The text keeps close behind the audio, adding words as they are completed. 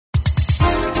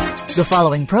The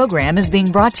following program is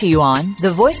being brought to you on the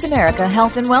Voice America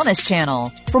Health and Wellness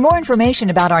Channel. For more information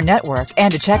about our network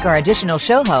and to check our additional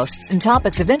show hosts and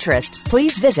topics of interest,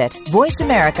 please visit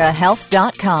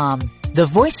voiceamericahealth.com. The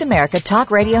Voice America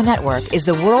Talk Radio Network is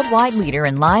the worldwide leader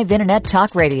in live Internet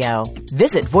talk radio.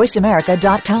 Visit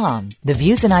voiceamerica.com. The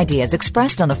views and ideas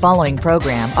expressed on the following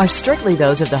program are strictly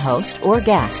those of the host or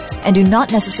guests and do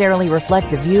not necessarily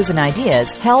reflect the views and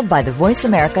ideas held by the Voice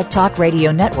America Talk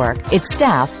Radio Network, its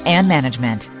staff, and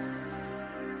management.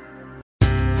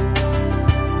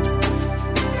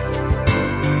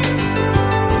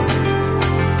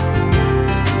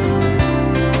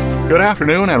 Good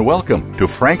afternoon and welcome to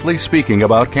Frankly Speaking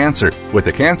About Cancer with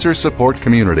the Cancer Support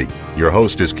Community. Your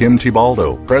host is Kim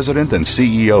Thibaldo, President and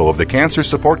CEO of the Cancer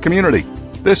Support Community.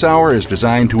 This hour is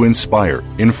designed to inspire,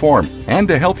 inform, and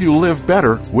to help you live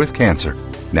better with cancer.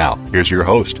 Now, here's your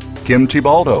host, Kim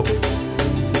Thibaldo.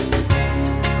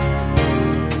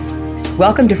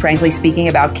 Welcome to Frankly Speaking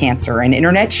About Cancer, an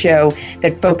internet show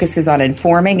that focuses on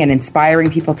informing and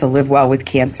inspiring people to live well with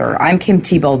cancer. I'm Kim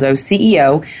Thibaldo,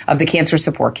 CEO of the Cancer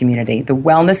Support Community. The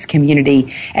Wellness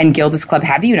Community and Gilda's Club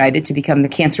have united to become the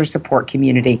Cancer Support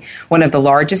Community, one of the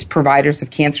largest providers of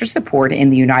cancer support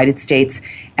in the United States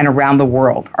and around the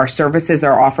world. Our services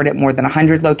are offered at more than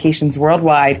 100 locations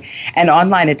worldwide and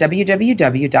online at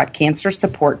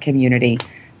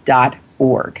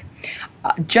www.cancersupportcommunity.org.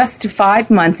 Just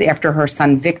 5 months after her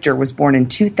son Victor was born in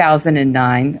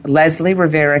 2009, Leslie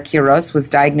Rivera Quiros was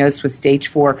diagnosed with stage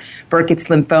 4 Burkitt's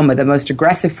lymphoma, the most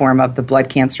aggressive form of the blood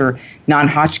cancer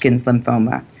non-Hodgkin's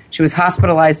lymphoma. She was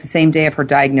hospitalized the same day of her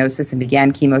diagnosis and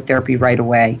began chemotherapy right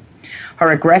away.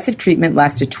 Her aggressive treatment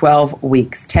lasted 12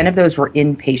 weeks. 10 of those were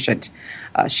inpatient.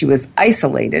 She was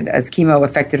isolated as chemo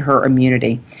affected her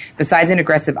immunity. Besides an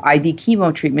aggressive IV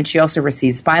chemo treatment, she also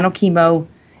received spinal chemo,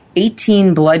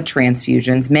 18 blood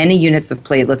transfusions, many units of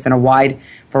platelets, and a wide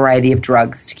variety of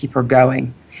drugs to keep her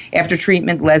going. After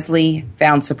treatment, Leslie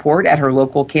found support at her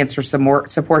local Cancer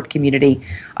Support Community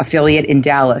affiliate in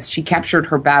Dallas. She captured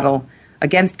her battle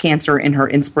against cancer in her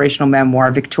inspirational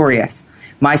memoir, Victorious,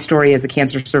 My Story as a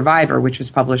Cancer Survivor, which was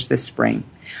published this spring.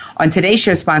 On today's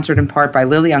show, sponsored in part by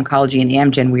Lilly Oncology and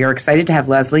Amgen, we are excited to have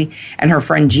Leslie and her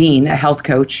friend Jean, a health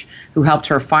coach, who helped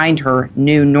her find her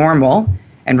new normal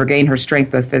and regain her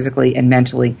strength both physically and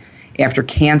mentally after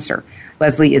cancer.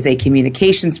 Leslie is a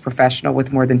communications professional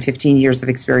with more than 15 years of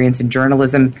experience in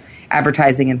journalism,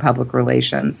 advertising, and public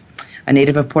relations. A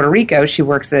native of Puerto Rico, she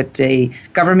works at a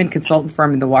government consultant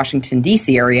firm in the Washington,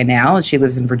 D.C. area now, and she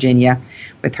lives in Virginia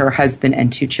with her husband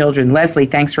and 2 children. Leslie,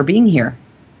 thanks for being here.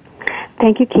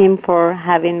 Thank you, Kim, for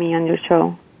having me on your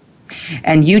show.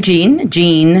 And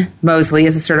Jean Mosley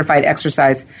is a certified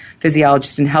exercise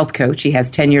physiologist and health coach. He has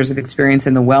 10 years of experience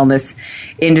in the wellness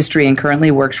industry and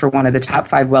currently works for one of the top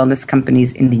 5 wellness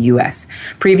companies in the U.S.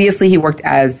 Previously, he worked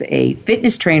as a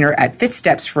fitness trainer at Fit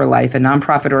Steps for Life, a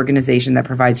nonprofit organization that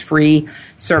provides free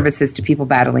services to people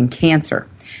battling cancer.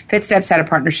 Fit Steps had a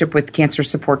partnership with Cancer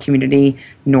Support Community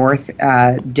North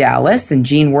Dallas, and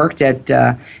Jean worked at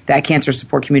that Cancer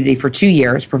Support Community for 2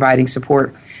 years, providing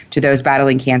support to those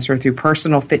battling cancer through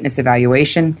personal fitness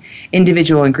evaluation,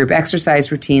 individual and group exercise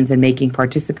routines, and making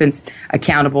participants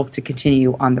accountable to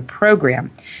continue on the program.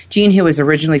 Jean, who is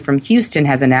originally from Houston,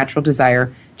 has a natural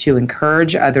desire to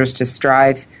encourage others to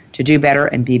strive to do better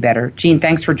and be better. Jean,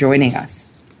 thanks for joining us.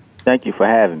 Thank you for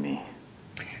having me.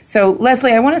 So,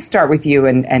 Leslie, I want to start with you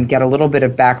and get a little bit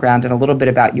of background and a little bit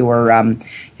about your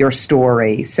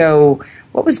story. So,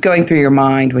 what was going through your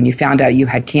mind when you found out you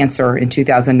had cancer in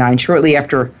 2009, shortly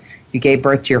after you gave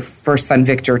birth to your first son,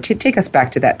 Victor? Take us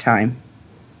back to that time.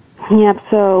 Yeah,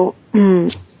 so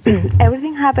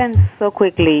everything happened so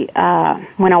quickly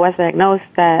when I was diagnosed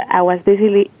that I was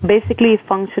basically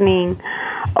functioning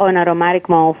on automatic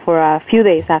mode for a few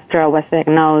days after I was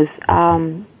diagnosed.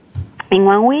 In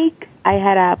 1 week, I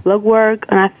had a blood work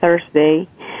on a Thursday.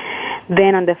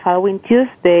 Then on the following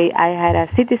Tuesday, I had a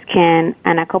CT scan,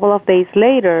 and a couple of days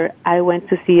later, I went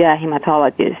to see a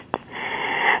hematologist.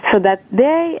 So that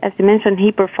day, as you mentioned,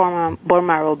 he performed a bone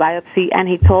marrow biopsy, and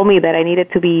he told me that I needed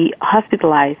to be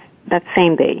hospitalized that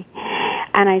same day.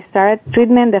 And I started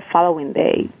treatment the following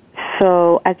day.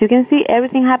 So as you can see,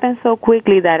 everything happened so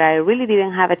quickly that I really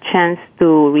didn't have a chance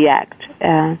to react.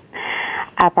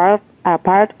 A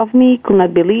part of me could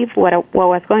not believe what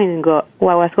was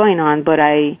going on, but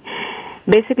I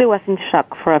basically was in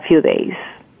shock for a few days.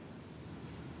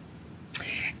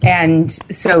 And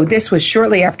so this was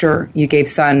shortly after you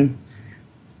gave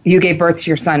birth to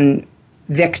your son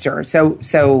Victor. So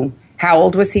how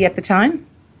old was he at the time?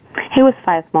 He was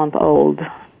 5 months old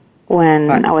when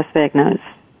I was diagnosed.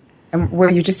 And were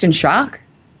you just in shock?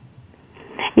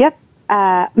 Yep.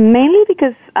 Mainly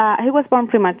because he was born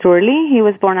prematurely. He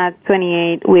was born at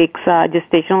 28 weeks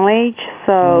gestational age.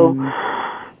 So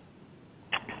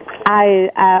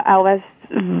I was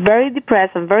very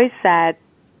depressed and very sad,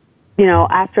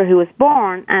 after he was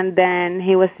born, and then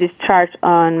he was discharged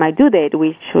on my due date,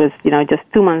 which was, just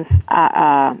 2 months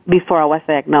before I was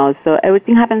diagnosed. So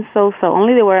everything happened so.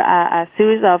 Only there were a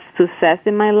series of success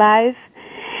in my life,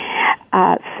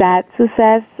 sad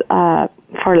success,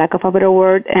 for lack of a better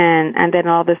word, and then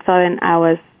all of a sudden I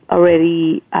was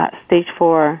already stage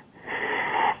 4.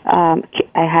 I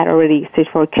had already stage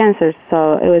 4 cancer,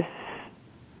 so it was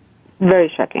very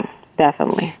shocking,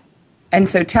 definitely. And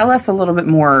so, tell us a little bit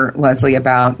more, Leslie,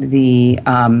 about the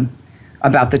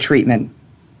treatment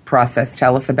process.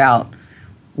 Tell us about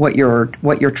what your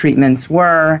treatments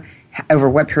were. Over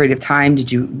what period of time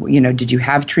did you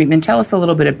have treatment? Tell us a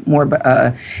little bit more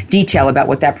detail about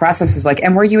what that process was like,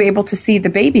 and were you able to see the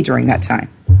baby during that time?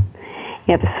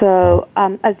 Yep. So,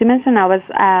 as you mentioned, I was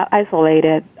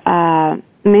isolated,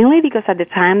 mainly because at the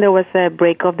time there was a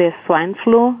break of the swine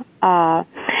flu.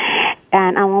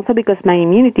 And also because my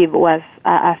immunity was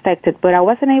affected, but I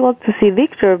wasn't able to see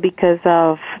Victor because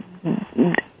of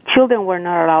children were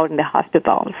not allowed in the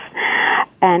hospitals,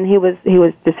 and he was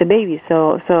just a baby,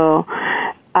 so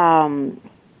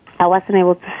I wasn't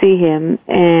able to see him,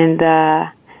 and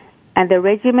the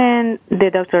regimen the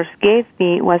doctors gave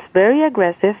me was very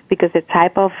aggressive because the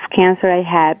type of cancer I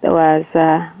had was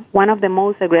one of the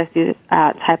most aggressive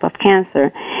type of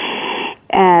cancer.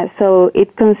 So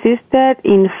it consisted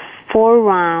in 4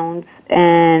 rounds,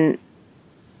 and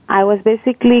I was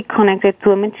basically connected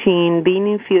to a machine, being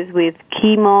infused with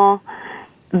chemo,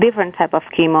 different type of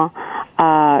chemo,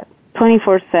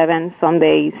 24/7 some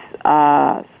days,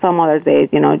 some other days,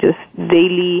 just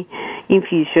daily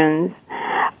infusions.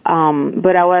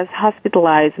 But I was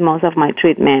hospitalized most of my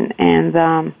treatment,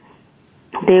 and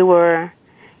they were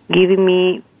giving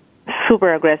me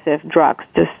super aggressive drugs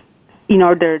just in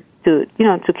order to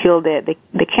kill the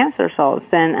cancer cells,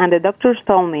 and the doctors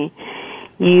told me,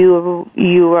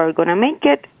 you are gonna make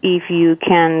it if you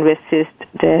can resist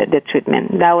the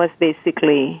treatment. That was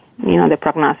basically the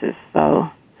prognosis. So,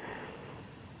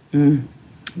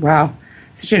 wow,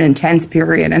 such an intense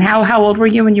period. And how old were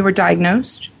you when you were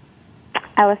diagnosed?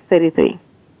 I was 33.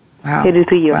 Wow,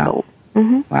 33 years old.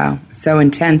 Mm-hmm. Wow, so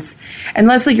intense. And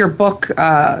Leslie, your book,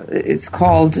 it's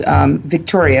called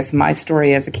Victorious, My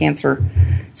Story as a Cancer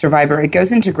Survivor. It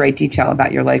goes into great detail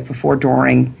about your life before,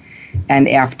 during, and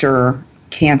after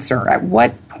cancer. At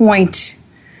what point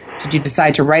did you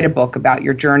decide to write a book about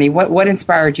your journey? What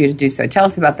inspired you to do so? Tell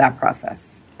us about that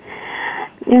process.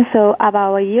 Yeah, so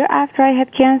about a year after I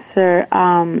had cancer,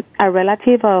 a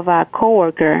relative of a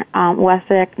coworker was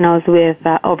diagnosed with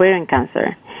ovarian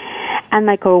cancer. And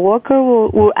my coworker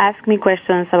will ask me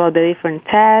questions about the different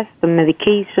tests, the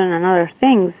medication, and other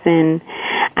things. And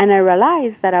I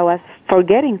realized that I was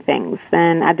forgetting things.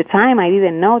 And at the time, I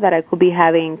didn't know that I could be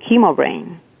having chemo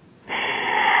brain.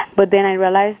 But then I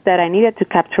realized that I needed to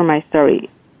capture my story,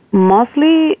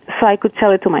 mostly so I could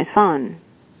tell it to my son,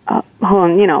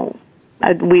 who,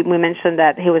 we mentioned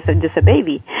that he was just a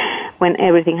baby when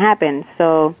everything happened.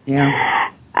 So yeah.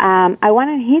 I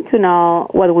wanted him to know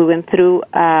what we went through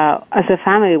as a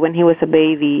family when he was a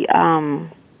baby.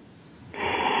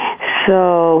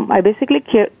 So I basically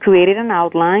created an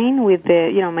outline with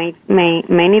the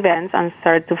main events and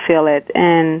started to fill it.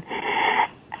 And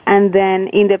then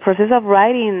in the process of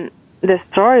writing the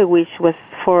story, which was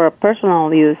for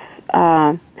personal use,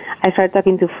 I started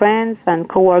talking to friends and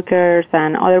coworkers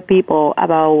and other people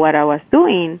about what I was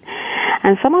doing.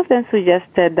 And some of them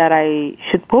suggested that I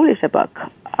should publish a book,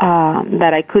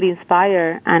 that I could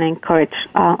inspire and encourage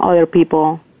other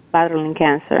people battling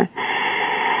cancer.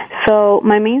 So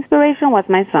my main inspiration was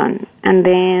my son, and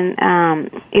then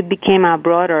it became a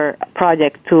broader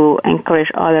project to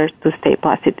encourage others to stay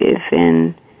positive.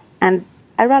 And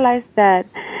I realized that,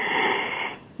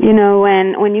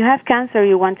 when you have cancer,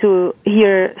 you want to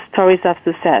hear stories of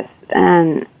success.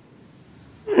 And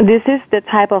this is the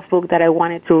type of book that I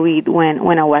wanted to read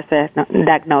when I was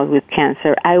diagnosed with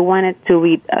cancer. I wanted to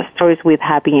read stories with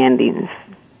happy endings.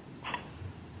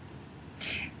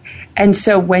 And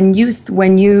so when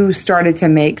you started to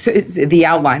make the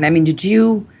outline, did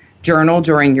you journal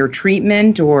during your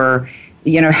treatment, or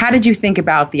how did you think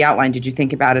about the outline? Did you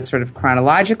think about it sort of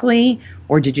chronologically,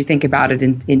 or did you think about it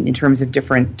in terms of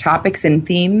different topics and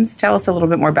themes? Tell us a little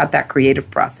bit more about that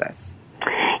creative process.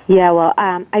 Yeah, well,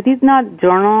 I did not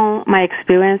journal my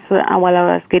experience while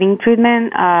I was getting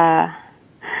treatment,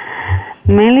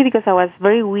 mainly because I was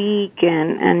very weak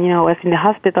and I was in the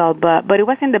hospital, but it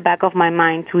was in the back of my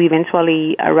mind to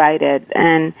eventually write it.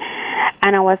 And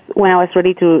And when I was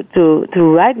ready to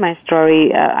write my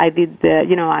story, I did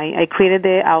I created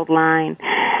the outline,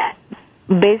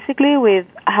 basically with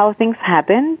how things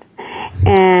happened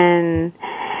and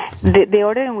the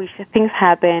order in which things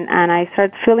happen, and I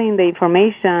started filling the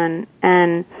information,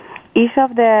 and each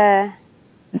of the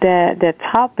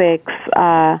topics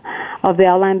of the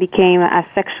outline became a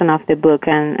section of the book,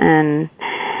 and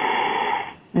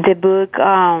the book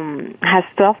has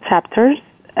 12 chapters,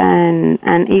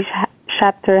 and each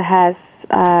chapter has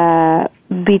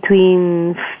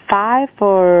between 5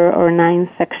 or 9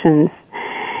 sections.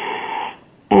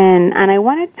 And I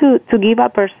wanted to give a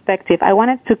perspective. I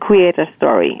wanted to create a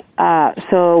story.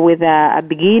 So with a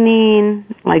beginning,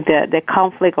 like the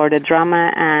conflict or the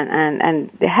drama, and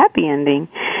the happy ending.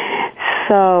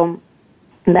 So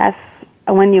that's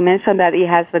when you mentioned that it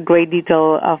has a great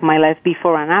detail of my life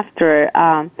before and after.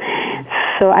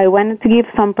 So I wanted to give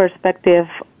some perspective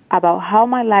about how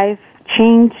my life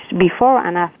changed before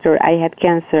and after I had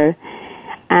cancer,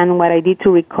 and what I did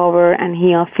to recover and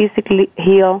heal physically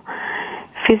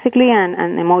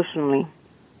and emotionally.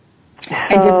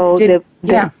 And so go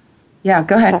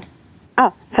ahead.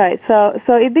 Oh, sorry.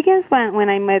 So it begins when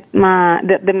I met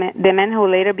the man who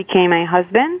later became my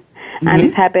husband, and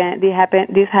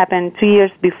this happened 2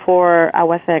 years before I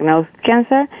was diagnosed with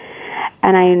cancer.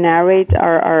 And I narrate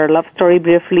our love story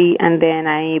briefly, and then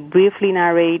I briefly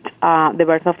narrate the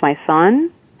birth of my son,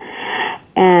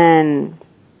 and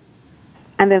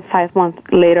then 5 months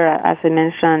later, as I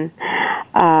mentioned,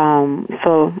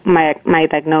 so my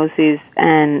diagnosis,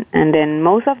 and then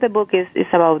most of the book is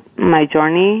about my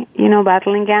journey,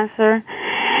 battling cancer,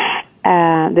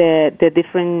 the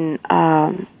different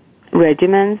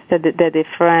regimens, the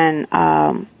different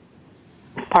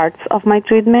parts of my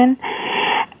treatment,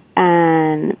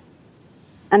 and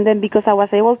then because I was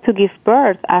able to give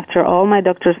birth after all my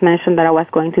doctors mentioned that I was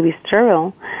going to be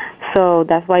sterile, so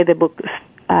that's why the book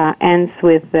ends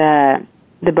with the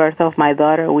birth of my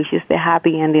daughter, which is the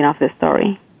happy ending of the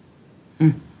story.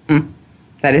 Mm-hmm.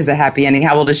 That is a happy ending.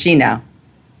 How old is she now?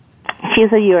 She's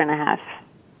 1.5 years.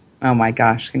 Oh, my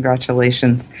gosh.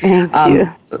 Congratulations. Thank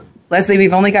you. Leslie,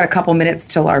 we've only got a couple minutes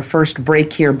till our first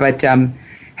break here, but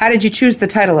how did you choose the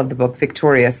title of the book,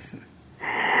 Victorious?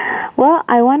 Well,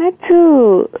 I wanted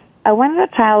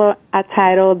a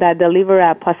title that delivered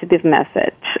a positive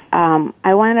message.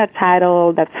 I wanted a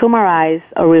title that summarized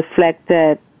or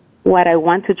reflected what I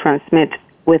want to transmit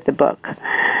with the book.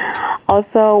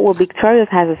 Also, Victorious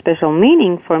has a special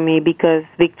meaning for me because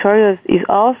Victorious is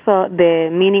also the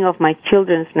meaning of my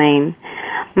children's name.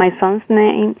 My son's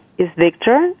name is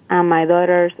Victor, and my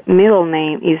daughter's middle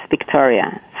name is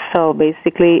Victoria. So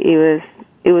basically, it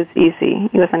was easy.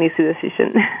 It was an easy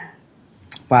decision.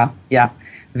 Wow. Yeah.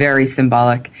 Very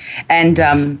symbolic.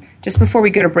 And just before we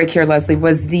go to break here, Leslie,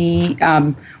 was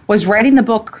writing the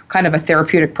book kind of a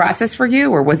therapeutic process for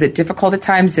you, or was it difficult at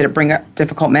times? Did it bring up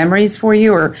difficult memories for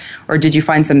you, or did you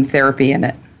find some therapy in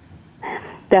it?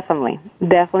 Definitely.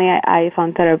 I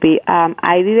found therapy.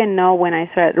 I didn't know when I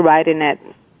started writing it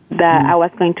that I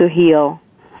was going to heal.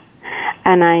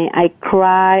 And I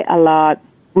cry a lot,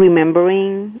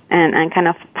 remembering and kind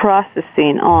of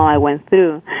processing all I went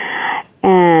through.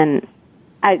 And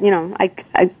I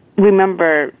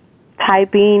remember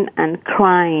typing and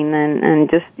crying and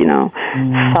just,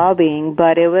 sobbing,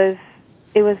 but it was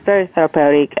very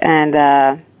therapeutic, and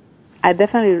I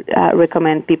definitely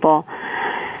recommend people,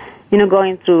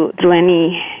 going through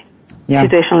any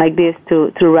situation like this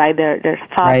to write their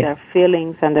thoughts, their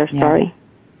feelings, and their story.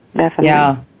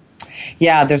 Definitely.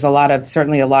 Yeah, there's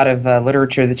certainly a lot of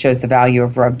literature that shows the value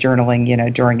of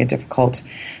journaling, during a difficult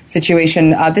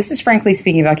situation. This is Frankly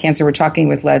Speaking About Cancer. We're talking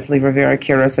with Leslie Rivera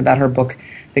Quiros about her book,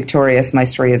 Victorious, My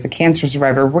Story as a Cancer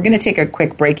Survivor. We're going to take a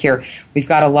quick break here. We've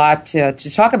got a lot to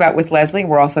talk about with Leslie.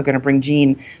 We're also going to bring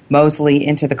Gene Mosley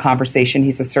into the conversation.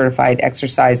 He's a certified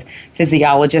exercise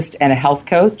physiologist and a health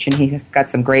coach, and he's got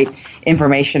some great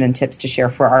information and tips to share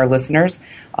for our listeners.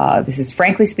 This is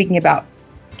Frankly Speaking About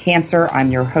Cancer.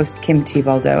 I'm your host, Kim T.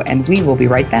 Baldo, and we will be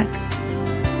right back.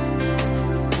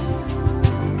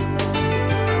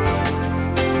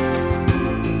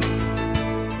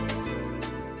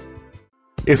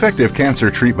 Effective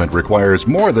cancer treatment requires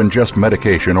more than just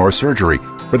medication or surgery.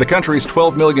 For the country's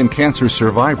 12 million cancer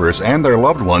survivors and their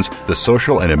loved ones, the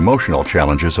social and emotional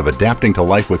challenges of adapting to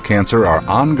life with cancer are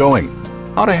ongoing.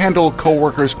 How to handle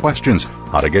coworkers' questions,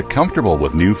 how to get comfortable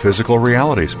with new physical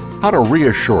realities, how to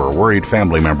reassure worried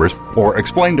family members, or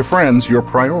explain to friends your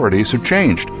priorities have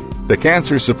changed. The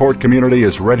Cancer Support Community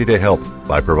is ready to help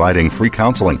by providing free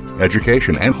counseling,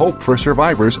 education, and hope for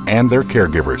survivors and their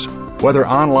caregivers. Whether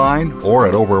online or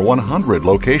at over 100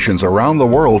 locations around the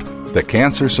world, The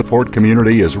Cancer Support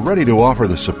Community is ready to offer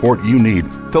the support you need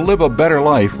to live a better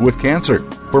life with cancer.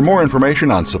 For more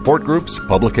information on support groups,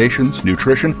 publications,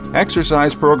 nutrition,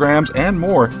 exercise programs, and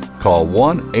more, call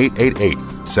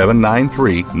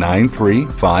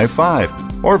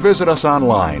 1-888-793-9355 or visit us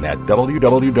online at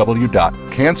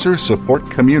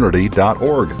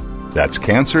www.cancersupportcommunity.org. That's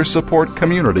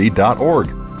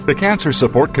cancersupportcommunity.org. The Cancer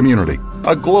Support Community,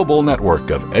 a global network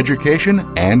of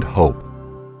education and hope.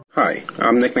 Hi,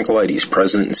 I'm Nick Nicolaides,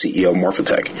 President and CEO of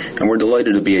Morphotek, and we're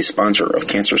delighted to be a sponsor of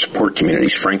Cancer Support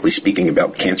Community's Frankly Speaking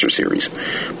About Cancer series.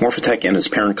 Morphotek and its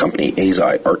parent company,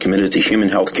 Eisai, are committed to human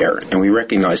health care, and we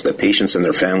recognize that patients and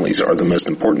their families are the most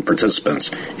important participants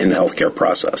in the healthcare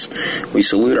process. We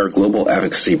salute our global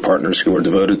advocacy partners who are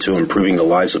devoted to improving the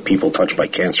lives of people touched by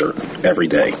cancer every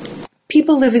day.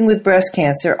 People living with breast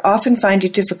cancer often find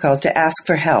it difficult to ask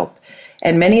for help,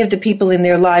 and many of the people in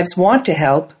their lives want to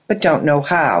help but don't know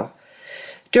how.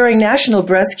 During National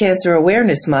Breast Cancer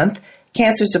Awareness Month,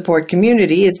 Cancer Support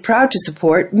Community is proud to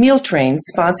support Meal Train,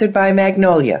 sponsored by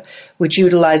Magnolia, which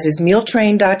utilizes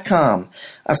mealtrain.com,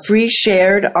 a free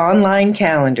shared online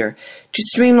calendar to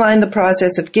streamline the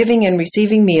process of giving and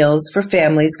receiving meals for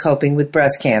families coping with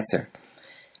breast cancer.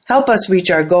 Help us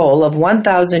reach our goal of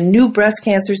 1,000 new breast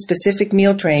cancer-specific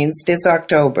meal trains this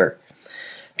October.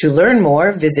 To learn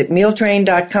more, visit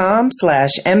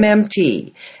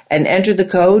mealtrain.com/MMT and enter the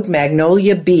code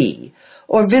MagnoliaB,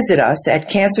 or visit us at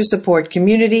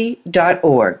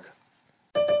cancersupportcommunity.org.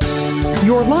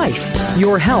 Your life,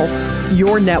 your health,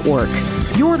 your network.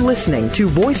 You're listening to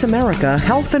Voice America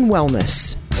Health and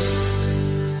Wellness.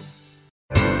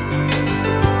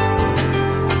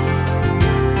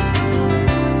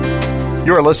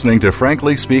 You're listening to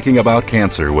Frankly Speaking About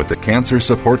Cancer with the Cancer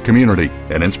Support Community,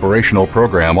 an inspirational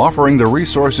program offering the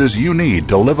resources you need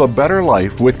to live a better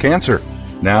life with cancer.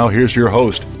 Now here's your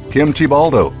host, Kim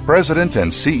Thiboldeaux, President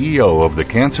and CEO of the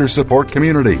Cancer Support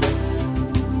Community.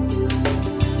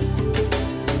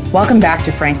 Welcome back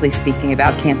to Frankly Speaking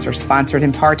About Cancer, sponsored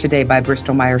in part today by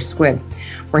Bristol Myers Squibb.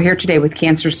 We're here today with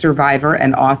cancer survivor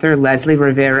and author Leslie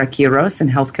Rivera Quiros and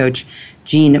health coach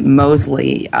Jean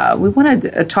Moseley. We want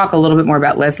to talk a little bit more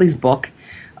about Leslie's book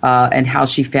and how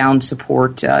she found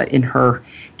support in her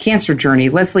cancer journey.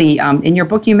 Leslie, in your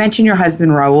book, you mentioned your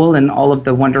husband Raul and all of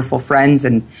the wonderful friends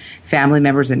and family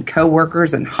members and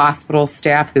coworkers and hospital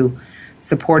staff who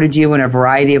supported you in a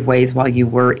variety of ways while you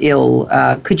were ill.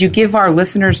 Could you give our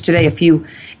listeners today a few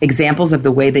examples of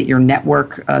the way that your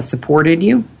network supported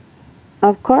you?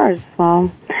 Of course.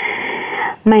 Well,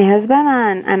 my husband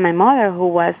and my mother, who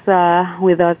was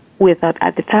with us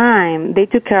at the time, they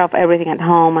took care of everything at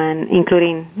home, and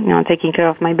including taking care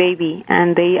of my baby.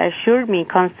 And they assured me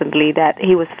constantly that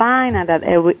he was fine and that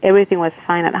everything was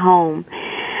fine at home.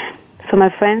 So my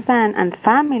friends and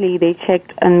family, they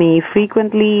checked on me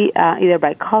frequently, either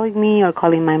by calling me or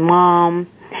calling my mom.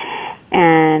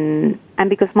 And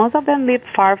because most of them lived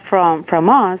far from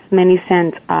us, many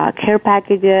sent care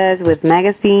packages with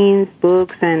magazines,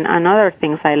 books, and other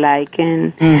things I like.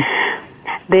 And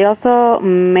they also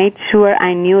made sure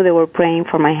I knew they were praying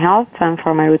for my health and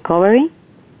for my recovery.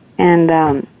 And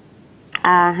a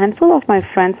handful of my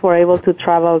friends were able to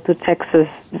travel to Texas.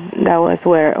 That was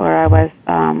where I was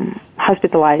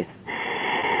hospitalized.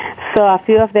 So a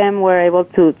few of them were able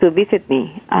to visit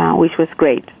me, which was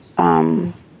great.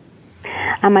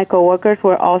 And my coworkers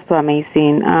were also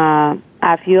amazing. A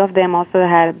few of them also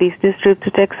had a business trip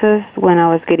to Texas when I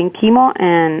was getting chemo,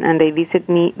 and they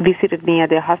visited me at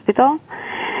the hospital.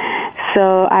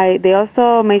 So they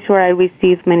also made sure I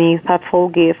received many thoughtful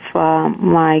gifts,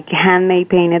 like handmade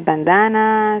painted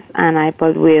bandanas, and I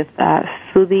put with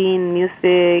soothing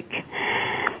music,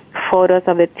 photos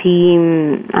of the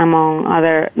team, among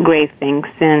other great things.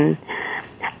 And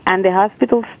the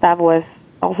hospital staff was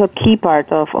also a key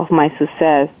part of my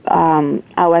success. I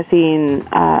was in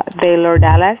Baylor,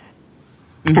 Dallas,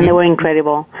 and they were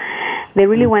incredible. They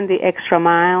really went the extra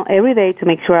mile every day to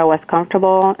make sure I was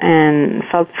comfortable and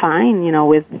felt fine,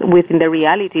 within the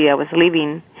reality I was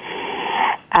living.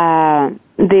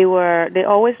 They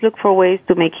always look for ways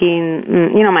to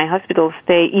making, my hospital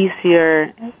stay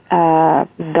easier.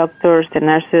 Doctors, the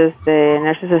nurses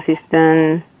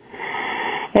assistant,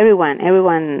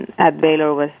 everyone at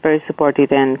Baylor was very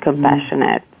supportive and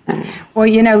compassionate. Well,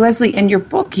 Leslie, in your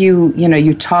book,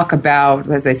 you talk about,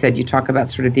 as I said, you talk about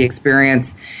sort of the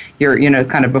experience, your,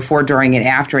 kind of before, during, and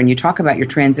after, and you talk about your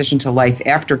transition to life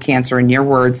after cancer. In your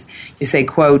words, you say,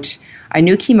 quote, "I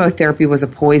knew chemotherapy was a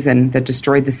poison that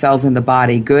destroyed the cells in the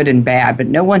body, good and bad, but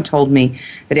no one told me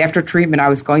that after treatment I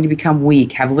was going to become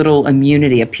weak, have little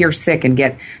immunity, appear sick, and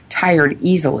get tired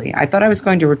easily. I thought I was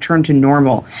going to return to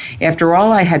normal. After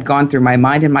all I had gone through, my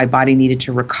mind and my body needed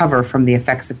to recover from the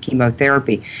effects of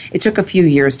chemotherapy. It took a few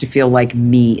years to feel like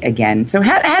me again. So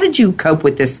how did you cope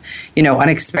with this,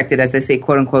 unexpected, as they say,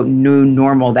 quote unquote, new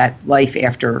normal, that life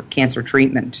after cancer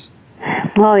treatment?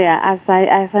 Well, yeah, as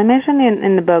I mentioned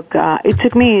in the book, it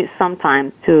took me some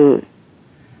time to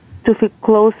feel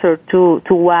closer to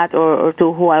what or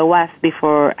to who I was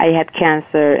before I had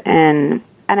cancer, and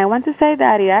I want to say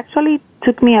that it actually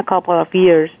took me a couple of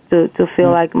years to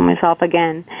feel like myself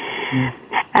again,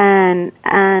 and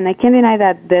I can't deny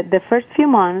that the first few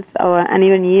months and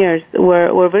even years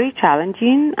were very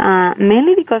challenging,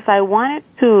 mainly because I wanted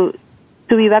to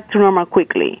be back to normal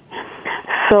quickly.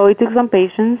 So it took some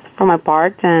patience for my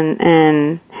part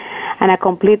and a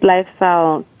complete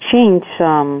lifestyle change.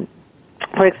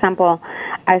 For example,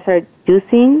 I started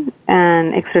juicing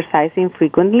and exercising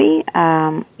frequently,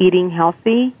 eating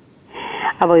healthy,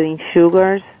 avoiding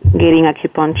sugars, getting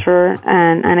acupuncture,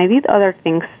 and I did other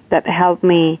things that helped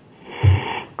me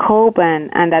cope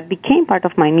and that became part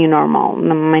of my new normal,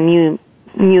 my new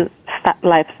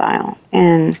lifestyle.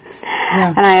 And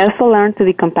I also learned to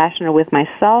be compassionate with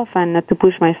myself and not to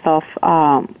push myself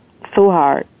too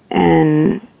hard.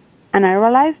 And I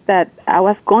realized that I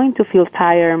was going to feel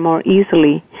tired more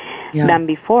easily than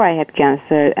before I had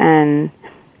cancer, and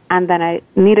then I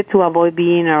needed to avoid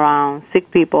being around sick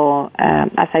people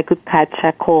as I could catch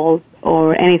a cold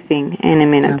or anything in a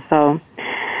minute. So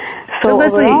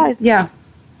Leslie, overall, I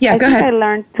go ahead. I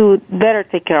learned to better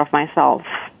take care of myself.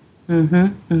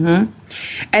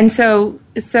 And so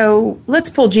let's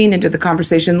pull Jean into the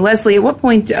conversation. Leslie, at what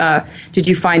point did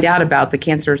you find out about the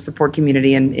cancer support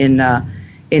community in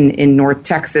North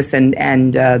Texas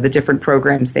and the different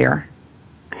programs there?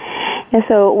 Yeah,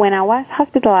 so when I was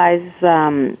hospitalized,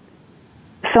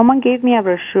 someone gave me a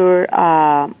brochure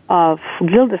of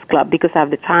Gilda's Club, because at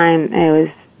the time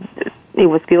it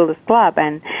was Gilda's Club,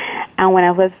 and when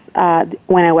I was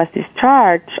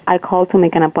discharged, I called to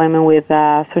make an appointment with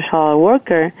a social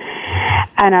worker,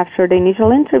 and after the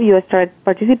initial interview, I started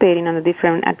participating in the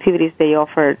different activities they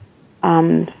offered.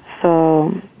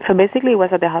 So basically, it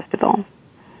was at the hospital.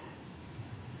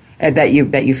 That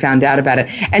you found out about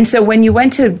it. And so when you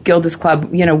went to Gilda's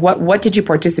Club, what did you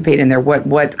participate in there?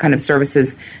 What kind of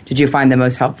services did you find the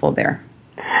most helpful there?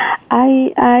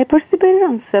 I participated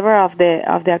on several of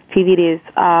the activities.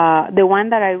 The one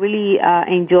that I really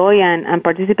enjoy and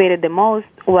participated the most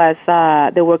was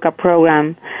the workout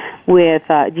program with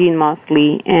Jean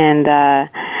Mosley, and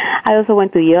I also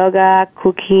went to yoga,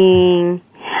 cooking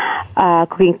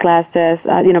classes,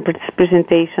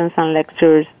 presentations and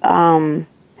lectures.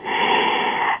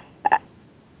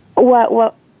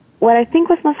 What I think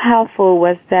was most helpful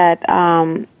was that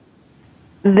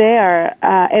there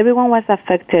everyone was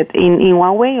affected in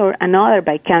one way or another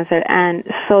by cancer, and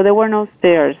so there were no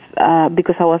stairs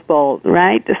because I was bald,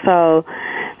 right? So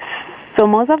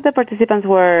most of the participants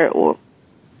were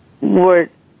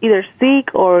either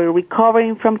sick or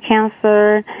recovering from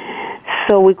cancer,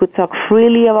 so we could talk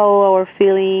freely about our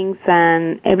feelings,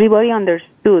 and everybody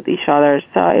understood each other.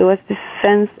 So it was this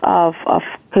sense of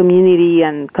community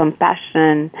and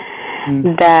compassion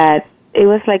that it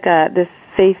was like this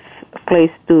safe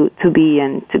place to be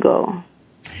and to go.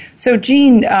 So,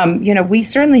 Jean, we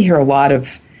certainly hear a lot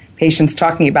of patients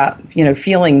talking about,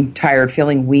 feeling tired,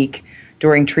 feeling weak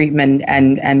during treatment,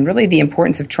 and really the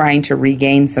importance of trying to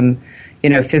regain some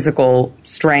physical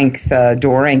strength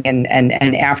during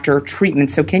and after treatment.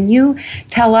 So can you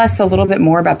tell us a little bit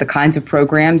more about the kinds of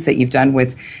programs that you've done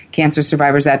with cancer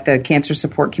survivors at the cancer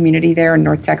support community there in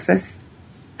North Texas?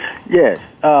 Yes.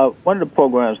 One of the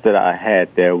programs that I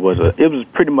had there was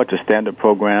pretty much a standard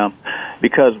program,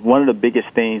 because one of the biggest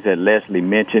things that Leslie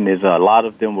mentioned is a lot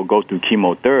of them will go through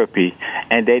chemotherapy,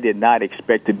 and they did not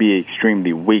expect to be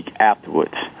extremely weak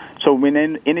afterwards. So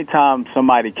anytime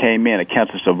somebody came in, a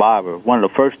cancer survivor, one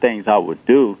of the first things I would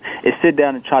do is sit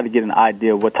down and try to get an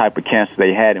idea of what type of cancer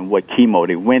they had and what chemo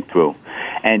they went through.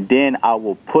 And then I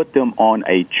will put them on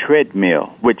a treadmill,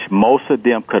 which most of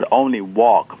them could only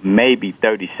walk maybe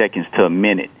 30 seconds to a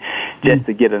minute, just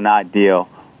to get an idea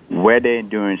where their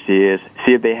endurance is,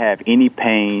 see if they have any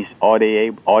pains, are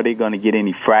they going to get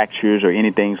any fractures or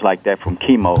anything like that from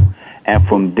chemo. And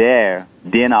from there,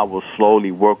 then I will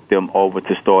slowly work them over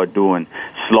to start doing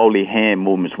slowly hand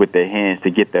movements with their hands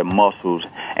to get their muscles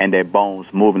and their bones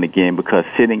moving again, because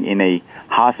sitting in a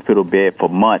hospital bed for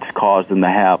months caused them to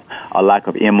have a lack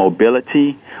of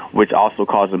immobility, which also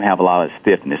caused them to have a lot of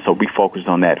stiffness. So we focused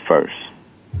on that first.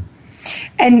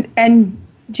 And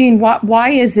Jean, why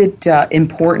is it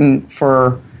important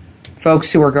for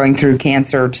folks who are going through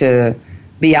cancer to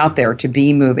be out there, to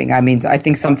be moving. I mean, I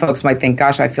think some folks might think,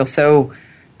 gosh, I feel so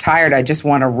tired, I just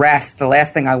want to rest. The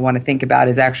last thing I want to think about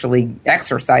is actually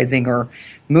exercising or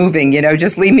moving.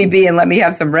 Just leave me be and let me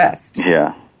have some rest.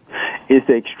 Yeah. It's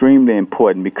extremely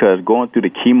important because going through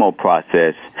the chemo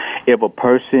process, if a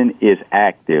person is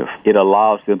active, it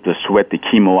allows them to sweat the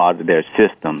chemo out of their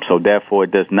system. So therefore,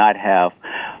 it does not have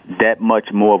that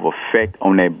much more of effect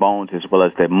on their bones as well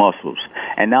as their muscles.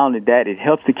 And not only that, it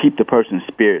helps to keep the person's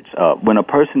spirits up. When a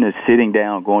person is sitting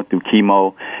down going through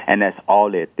chemo and that's all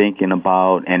they're thinking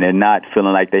about and they're not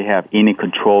feeling like they have any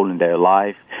control in their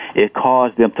life, it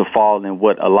caused them to fall in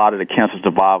what a lot of the cancer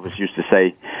survivors used to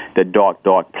say, the dark,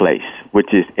 dark place,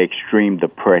 which is extreme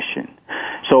depression.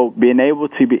 So being able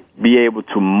to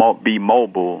be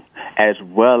mobile as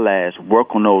well as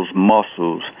work on those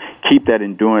muscles, keep that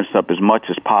endurance up as much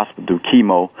as possible through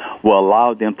chemo, will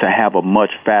allow them to have a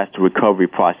much faster recovery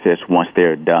process once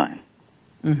they're done.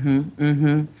 Mm-hmm,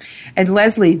 mm-hmm. And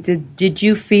Leslie, did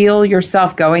you feel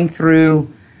yourself going through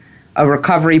a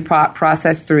recovery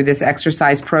process through this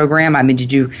exercise program? I mean,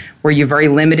 were you very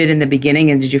limited in the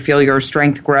beginning, and did you feel your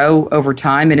strength grow over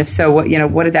time? And if so,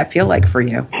 what did that feel like for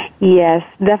you? Yes,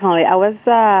 definitely. I was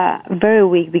very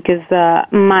weak because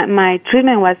my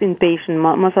treatment was inpatient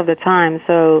most of the time,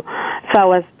 so I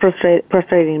was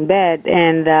prostrated in bed,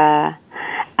 and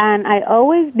I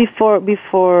always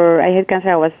before I had cancer,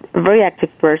 I was a very active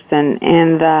person,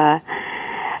 and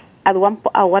at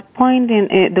what point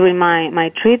during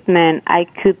my treatment, I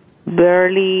could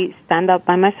barely stand up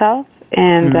by myself,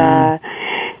 and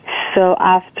so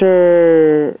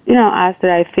after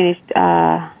I finished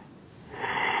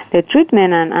the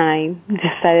treatment, and I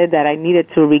decided that I needed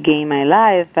to regain my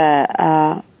life,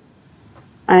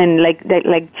 and like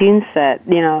Jean said,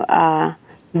 being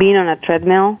on a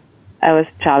treadmill, I was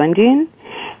challenging.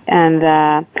 And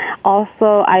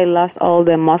also, I lost all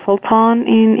the muscle tone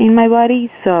in my body.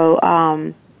 So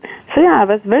I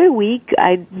was very weak.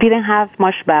 I didn't have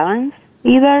much balance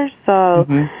either. So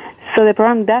the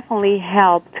program definitely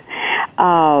helped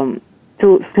to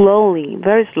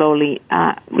very slowly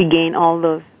regain all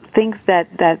those things that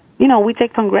we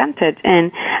take for granted.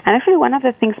 And actually, one of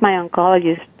the things my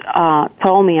oncologist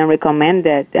told me and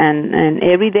recommended, and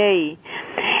every day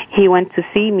he went to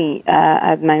see me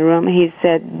at my room. He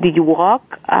said, "Did you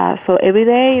walk?" So every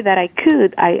day that I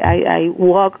could, I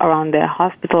walk around the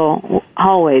hospital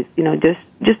hallways,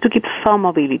 just to keep some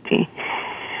mobility.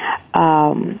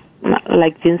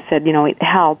 Like Jim said, it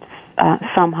helps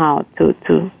somehow to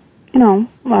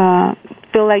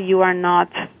feel like you are not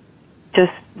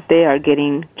just there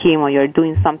getting chemo. You're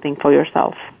doing something for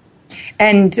yourself.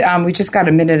 And we just got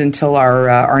a minute until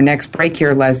our next break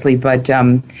here, Leslie. But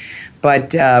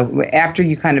after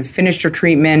you kind of finished your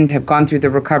treatment, have gone through the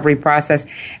recovery process,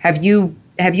 have you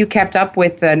kept up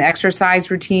with an exercise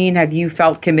routine? Have you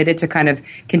felt committed to kind of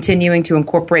continuing to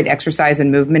incorporate exercise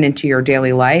and movement into your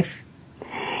daily life?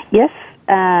 Yes,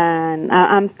 and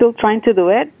I'm still trying to do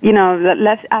it.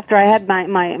 After I had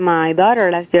my daughter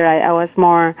last year, I was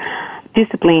more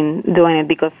disciplined doing it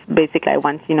because basically I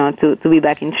want to be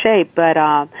back in shape. But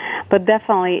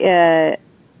definitely,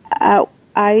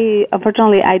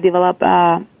 unfortunately I developed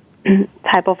a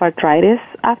type of arthritis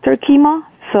after chemo.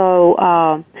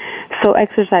 So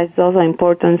exercise is also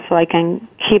important, so I can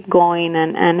keep going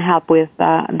and help with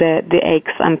the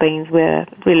aches and pains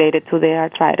related to the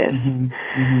arthritis.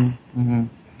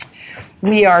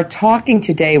 We are talking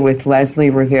today with Leslie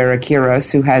Rivera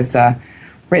Quiros, who has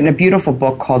written a beautiful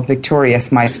book called Victorious,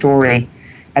 My Story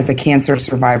as a Cancer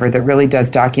Survivor, that really does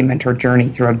document her journey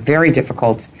through a very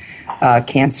difficult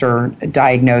cancer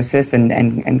diagnosis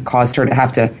and caused her to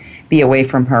have to be away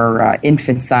from her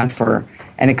infant son for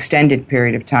an extended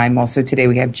period of time. Also today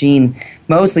we have Jean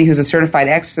Moseley, who's a certified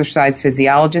exercise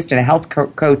physiologist and a health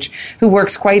coach who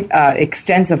works quite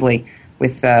extensively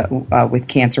with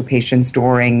cancer patients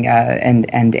during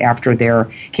and after their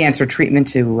cancer treatment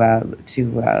to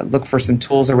look for some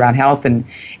tools around health and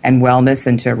wellness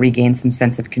and to regain some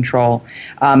sense of control.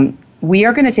 We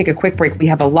are going to take a quick break. We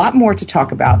have a lot more to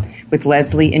talk about with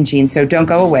Leslie and Jean, so don't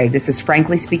go away. This is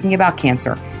Frankly Speaking About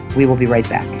Cancer. We will be right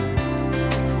back.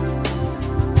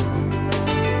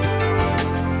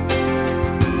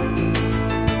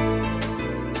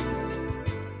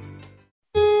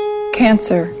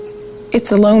 Cancer.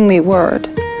 It's a lonely word.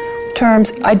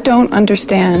 Terms I don't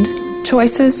understand.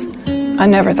 Choices I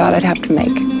never thought I'd have to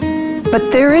make.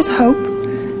 But there is hope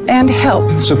and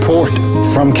help. Support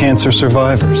from cancer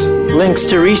survivors. Links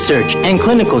to research and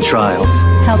clinical trials.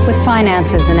 Help with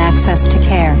finances and access to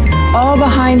care. All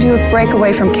behind you at Break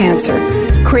Away from Cancer,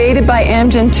 created by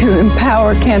Amgen to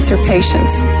empower cancer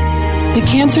patients. The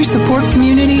Cancer Support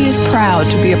Community is proud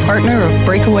to be a partner of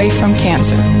Breakaway from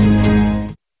Cancer.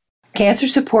 Cancer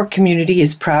Support Community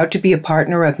is proud to be a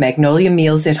partner of Magnolia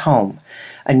Meals at Home,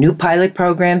 a new pilot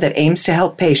program that aims to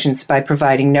help patients by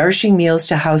providing nourishing meals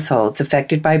to households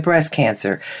affected by breast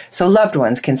cancer so loved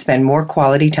ones can spend more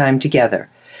quality time together.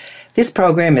 This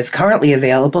program is currently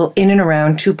available in and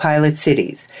around 2 pilot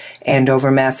cities, Andover,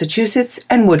 Massachusetts,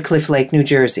 and Woodcliff Lake, New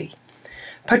Jersey.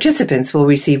 Participants will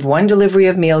receive 1 delivery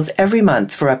of meals every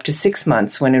month for up to 6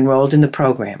 months when enrolled in the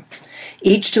program.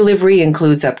 Each delivery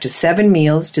includes up to 7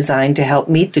 meals designed to help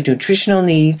meet the nutritional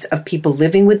needs of people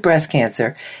living with breast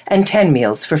cancer and 10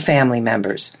 meals for family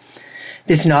members.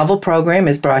 This novel program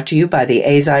is brought to you by the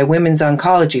AZI Women's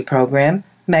Oncology Program,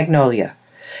 Magnolia,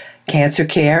 Cancer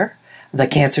Care, the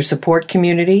Cancer Support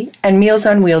Community, and Meals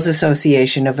on Wheels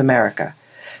Association of America.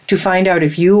 To find out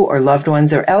if you or loved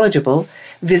ones are eligible,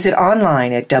 visit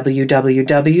online at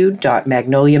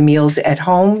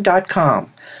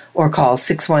www.magnoliamealsathome.com or call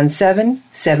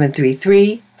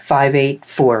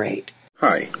 617-733-5848.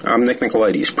 Hi, I'm Nick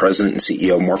Nicolaides, President and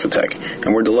CEO of Morphotek,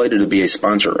 and we're delighted to be a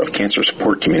sponsor of Cancer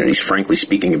Support Community's Frankly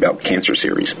Speaking About Cancer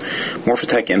series.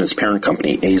 Morphotek and its parent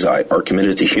company, AZI, are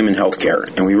committed to human health care,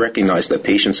 and we recognize that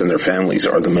patients and their families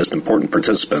are the most important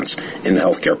participants in the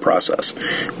healthcare process.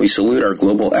 We salute our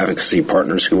global advocacy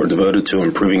partners who are devoted to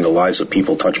improving the lives of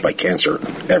people touched by cancer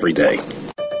every day.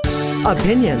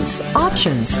 Opinions,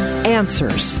 options,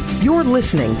 answers. You're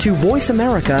listening to Voice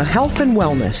America Health and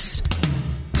Wellness.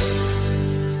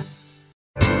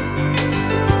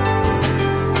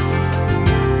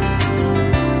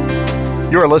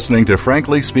 You're listening to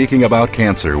Frankly Speaking About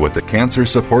Cancer with the Cancer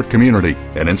Support Community,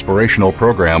 an inspirational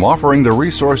program offering the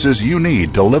resources you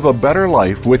need to live a better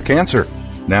life with cancer.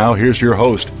 Now here's your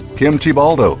host, Kim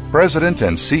Thiboldeaux, President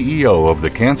and CEO of the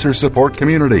Cancer Support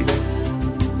Community.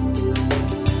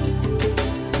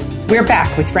 We're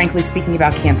back with Frankly Speaking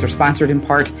About Cancer, sponsored in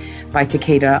part by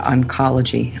Takeda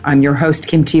Oncology. I'm your host,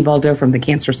 Kim Thiboldeaux from the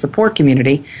Cancer Support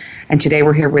Community, and today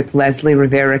we're here with Leslie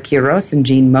Rivera-Quiros and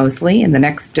Jean Moseley. In the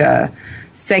next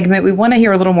segment, we want to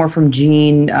hear a little more from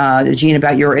Jean,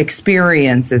 about your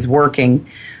experiences working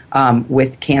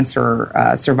with cancer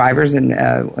survivors. And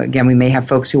again, we may have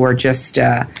folks who are just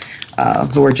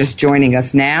joining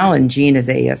us now. And Jean is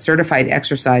a certified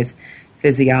exercise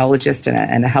physiologist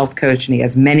and a health coach, and he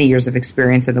has many years of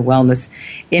experience in the wellness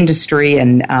industry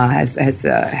and has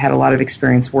had a lot of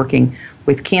experience working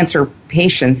with cancer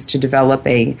patients to develop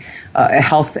a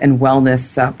health and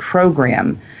wellness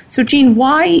program. So, Jean,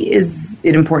 why is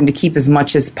it important to keep as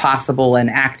much as possible an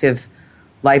active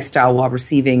lifestyle while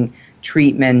receiving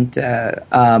treatment,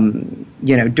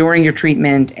 during your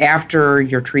treatment, after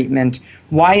your treatment?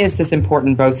 Why is this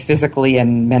important both physically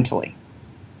and mentally?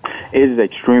 It is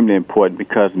extremely important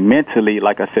because mentally,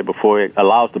 like I said before, it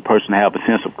allows the person to have a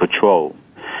sense of control.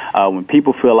 When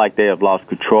people feel like they have lost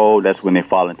control, that's when they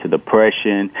fall into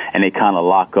depression and they kind of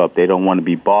lock up. They don't want to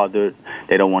be bothered.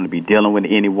 They don't want to be dealing with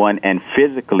anyone. And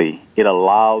physically, it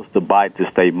allows the body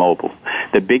to stay mobile.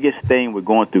 The biggest thing with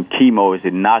going through chemo is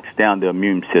it knocks down the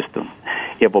immune system.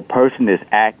 If a person is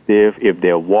active, if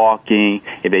they're walking,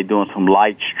 if they're doing some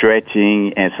light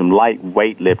stretching and some light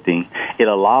weightlifting, it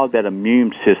allows that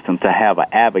immune system to have an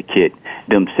advocate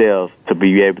themselves to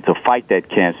be able to fight that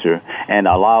cancer and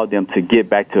allow them to get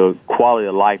back to a quality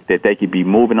of life that they could be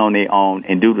moving on their own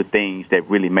and do the things that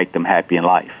really make them happy in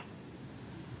life.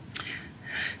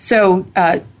 So,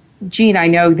 Jean, I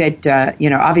know that,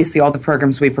 obviously all the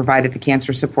programs we provide at the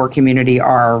Cancer Support Community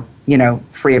are,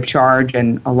 free of charge,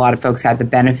 and a lot of folks had the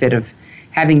benefit of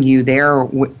having you there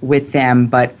with them.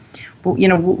 But,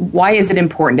 why is it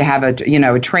important to have a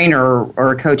trainer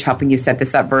or a coach helping you set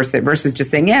this up versus just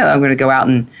saying, I'm going to go out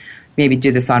and maybe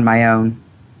do this on my own?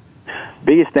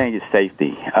 Biggest thing is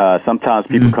safety. Sometimes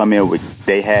people come in with,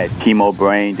 they had chemo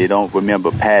brain, they don't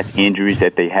remember past injuries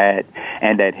that they had,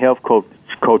 and that health coach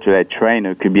or that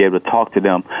trainer could be able to talk to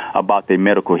them about their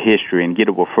medical history and get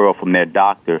a referral from their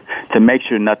doctor to make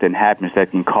sure nothing happens that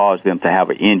can cause them to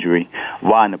have an injury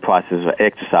while in the process of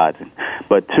exercising.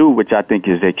 But two, which I think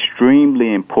is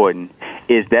extremely important,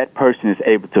 is that person is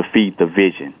able to feed the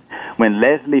vision. When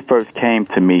Leslie first came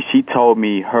to me, she told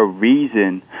me her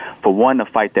reason for wanting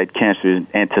to fight that cancer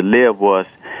and to live was,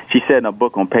 she said in a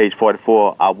book on page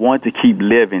 44, I want to keep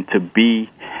living to be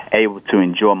able to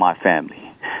enjoy my family.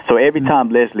 So every time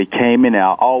Leslie came in,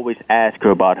 I always asked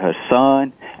her about her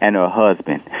son and her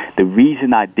husband. The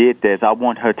reason I did this, I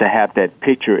want her to have that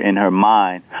picture in her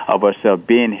mind of herself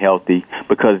being healthy,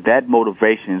 because that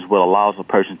motivation is what allows a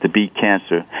person to beat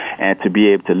cancer and to be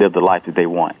able to live the life that they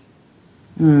want.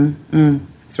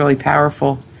 It's really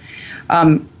powerful.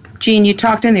 Jean, you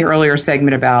talked in the earlier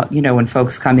segment about, when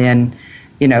folks come in,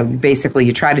 basically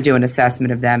you try to do an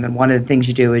assessment of them, and one of the things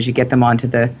you do is you get them onto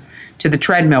the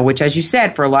treadmill, which, as you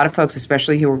said, for a lot of folks,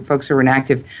 especially folks who are in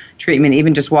active treatment,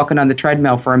 even just walking on the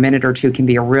treadmill for a minute or two can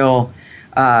be a real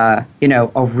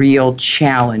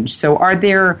challenge. So are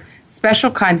there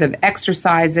special kinds of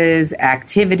exercises,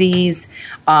 activities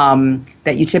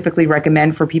that you typically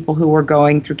recommend for people who are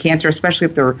going through cancer, especially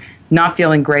if they're not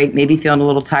feeling great, maybe feeling a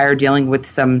little tired, dealing with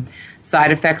some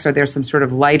side effects? Are there some sort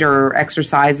of lighter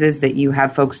exercises that you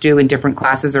have folks do in different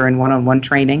classes or in one-on-one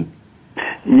training?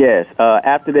 Yes.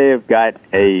 After they've got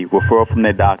a referral from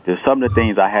their doctor, some of the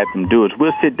things I have them do is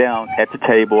we'll sit down at the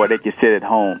table, or they can sit at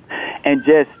home and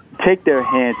just take their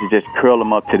hands and just curl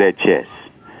them up to their chest.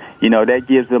 That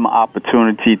gives them an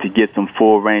opportunity to get some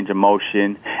full range of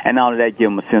motion, and not only that, give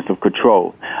them a sense of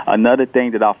control. Another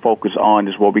thing that I focus on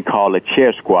is what we call a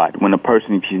chair squat, when a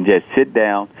person can just sit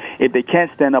down. If they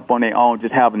can't stand up on their own,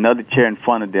 just have another chair in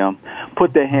front of them,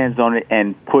 put their hands on it,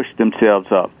 and push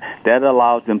themselves up. That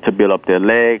allows them to build up their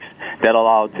legs. That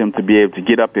allows them to be able to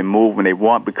get up and move when they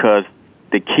want, because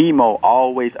the chemo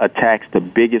always attacks the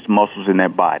biggest muscles in their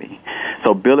body.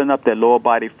 So building up that lower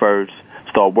body first,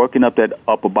 start working up that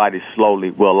upper body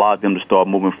slowly, will allow them to start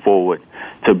moving forward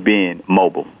to being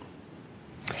mobile.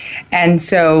 And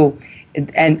so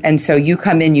you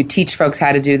come in, you teach folks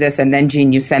how to do this, and then,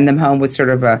 Jean, you send them home with sort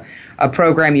of a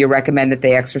program. You recommend that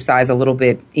they exercise a little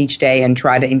bit each day and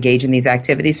try to engage in these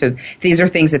activities. So these are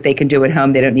things that they can do at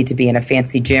home. They don't need to be in a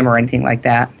fancy gym or anything like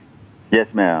that.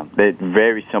 Yes, ma'am. They're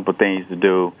very simple things to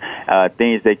do,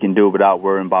 things they can do without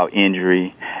worrying about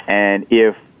injury. And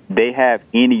if they have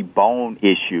any bone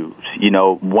issues,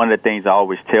 one of the things I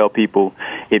always tell people,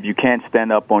 if you can't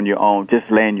stand up on your own, just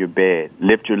lay in your bed.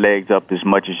 Lift your legs up as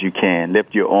much as you can.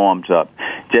 Lift your arms up.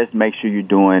 Just make sure you're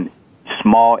doing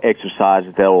small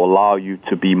exercises that will allow you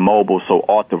to be mobile, so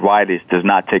arthritis does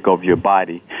not take over your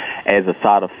body as a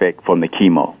side effect from the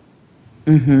chemo.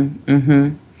 Mm-hmm,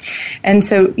 mm-hmm. And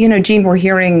so, Jean, we're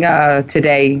hearing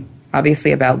today,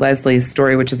 obviously, about Leslie's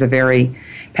story, which is a very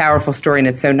powerful story, and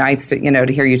it's so nice to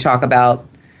hear you talk about.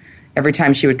 Every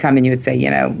time she would come in, you would say,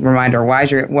 remind her, why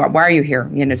are you here?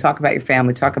 Talk about your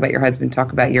family, talk about your husband,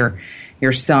 talk about your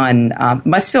son.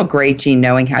 Must feel great, Jean,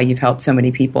 knowing how you've helped so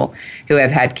many people who have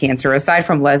had cancer. Aside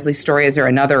from Leslie's story, is there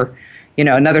another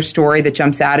story that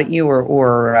jumps out at you,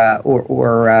 or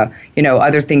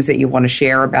other things that you want to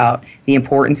share about the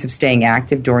importance of staying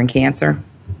active during cancer?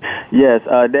 Yes,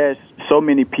 there's so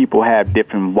many people have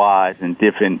different whys and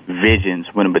different visions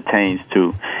when it pertains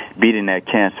to beating that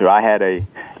cancer. I had a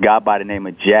guy by the name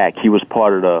of Jack. He was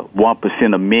part of the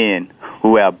 1% of men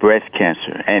who have breast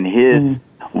cancer, and his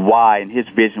why and his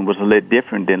vision was a little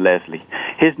different than Leslie.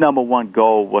 His number one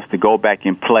goal was to go back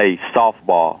and play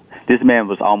softball. This man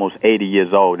was almost 80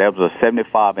 years old. That was a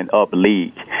 75 and up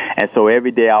league. And so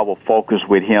every day I will focus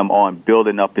with him on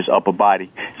building up his upper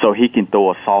body so he can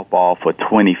throw a softball for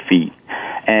 20 feet.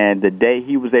 And the day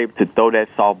he was able to throw that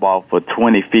softball for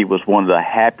 20 feet was one of the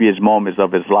happiest moments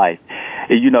of his life.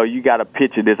 You got to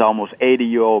picture this almost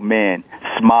 80-year-old man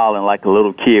smiling like a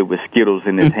little kid with Skittles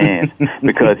in his hands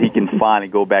because he can finally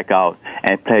go back out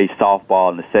and play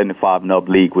softball in the 75 and up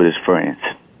league with his friends.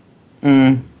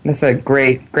 That's a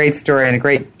great story and a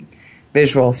great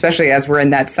visual, especially as we're in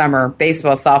that summer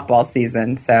baseball, softball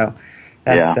season. So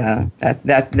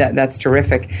that's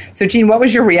terrific. So, Jean, what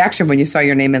was your reaction when you saw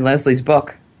your name in Leslie's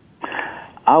book?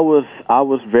 I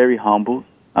was very humbled.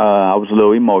 I was a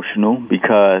little emotional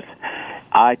because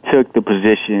I took the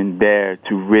position there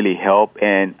to really help,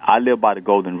 and I live by the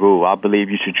golden rule. I believe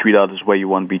you should treat others where you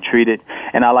want to be treated,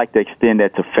 and I like to extend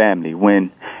that to family. When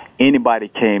anybody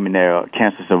came in there, a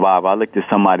cancer survivor, I looked at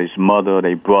somebody's mother,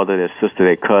 their brother, their sister,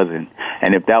 their cousin,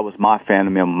 and if that was my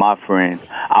family member, my friend,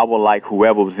 I would like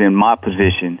whoever was in my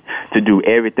position to do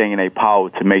everything in their power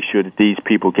to make sure that these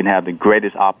people can have the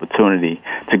greatest opportunity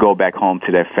to go back home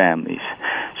to their families.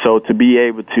 So to be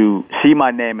able to see my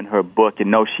name in her book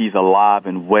and know she's alive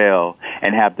and well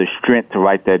and have the strength to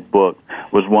write that book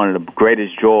was one of the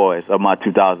greatest joys of my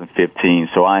 2015.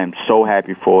 So I am so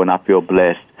happy for her, and I feel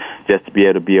blessed just to be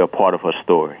able to be a part of her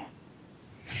story.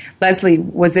 Leslie,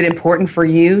 was it important for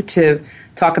you to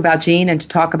talk about Jean and to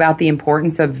talk about the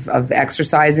importance of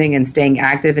exercising and staying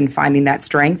active and finding that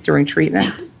strength during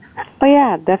treatment? Oh,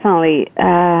 yeah, definitely,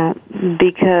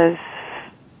 because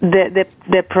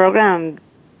the program,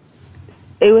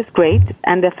 it was great,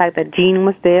 and the fact that Jean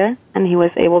was there and he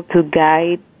was able to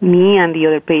guide me and the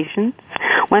other patients.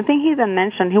 One thing he didn't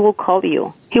mention, he will call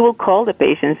you. He will call the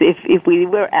patients. If we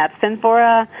were absent for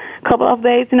a couple of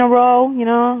days in a row,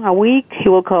 a week, he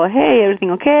will call, hey,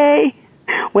 everything okay?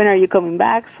 When are you coming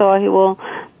back? So he will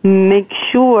make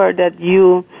sure that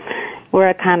you were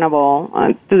accountable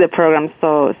to the program.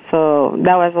 So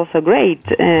that was also great.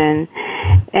 And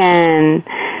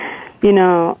you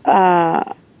know,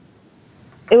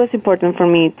 it was important for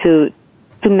me to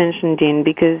mention Gene,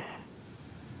 because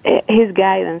his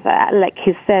guidance, like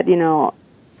he said, you know,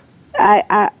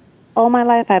 I all my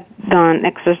life I've done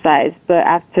exercise, but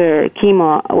after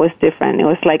chemo it was different. It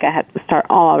was like I had to start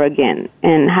all over again,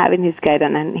 and having his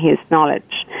guidance and his knowledge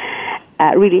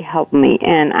really helped me.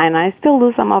 And I still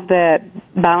do some of the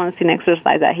balancing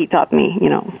exercise that he taught me, you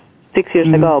know, 6 years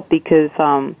ago, because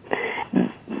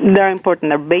they're important.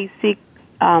 They're basic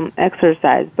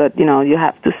exercise, but, you know, you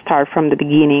have to start from the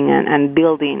beginning and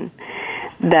building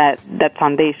that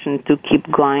foundation to keep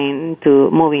going, to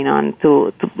moving on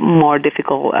to more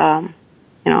difficult,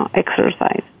 you know,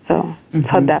 exercise. So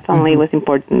definitely was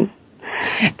important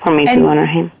for me to honor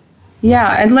him.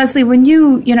 Yeah, and Leslie, when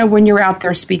when you're out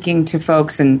there speaking to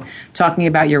folks and talking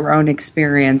about your own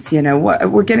experience, you know,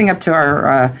 we're getting up to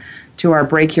our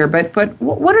break here, but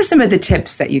what are some of the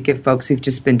tips that you give folks who've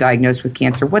just been diagnosed with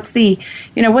cancer? What's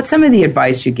some of the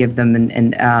advice you give them,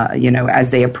 and you know,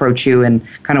 as they approach you and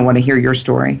kind of want to hear your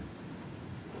story?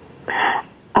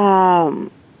 To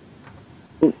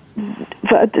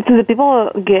the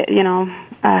people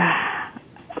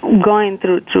going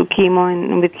through chemo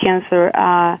and with cancer,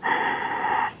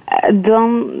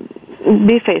 don't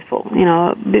be faithful. You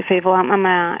know, be faithful. I'm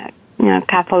a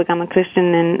Catholic. I'm a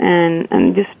Christian,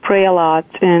 and just pray a lot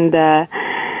and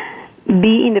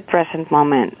be in the present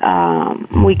moment.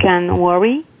 We can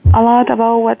worry a lot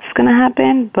about what's going to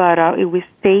happen, but if we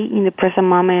stay in the present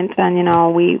moment and, you know,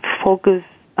 we focus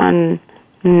on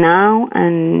now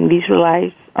and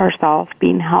visualize ourselves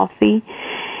being healthy,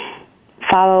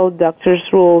 follow doctor's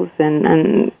rules,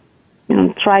 and you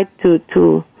know, try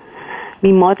to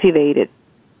be motivated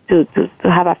to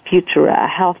have a future, a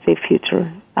healthy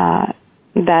future.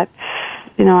 That's,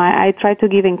 you know, I try to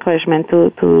give encouragement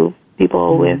to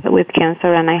people with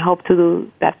cancer, and I hope to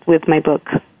do that with my book.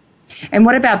 And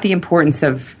what about the importance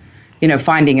of, you know,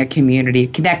 finding a community,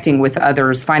 connecting with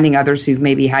others, finding others who've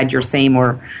maybe had your same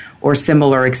or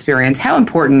similar experience? How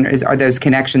important are those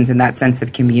connections in that sense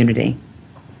of community?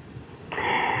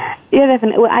 Yeah,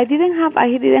 definitely. Well, I didn't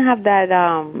have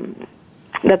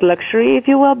that luxury, if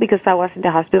you will, because I was in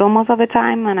the hospital most of the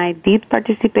time, and I did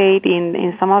participate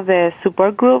in some of the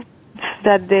support groups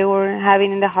that they were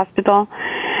having in the hospital.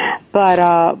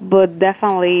 But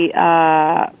definitely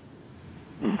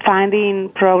finding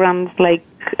programs like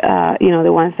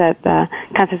the ones that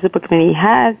Cancer Support Community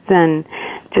has, and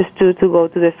just to go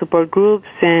to the support groups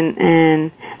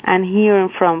and hearing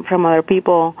from other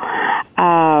people.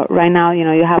 Right now, you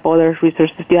know, you have other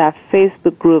resources. You have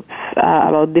Facebook groups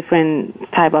about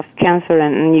different type of cancer,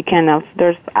 and you can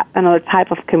there's another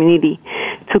type of community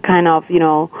to kind of, you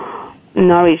know,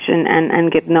 nourish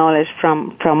and get knowledge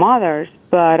from others.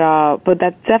 But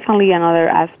that's definitely another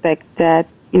aspect that,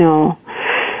 you know,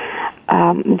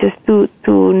 just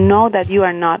to know that you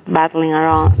are not battling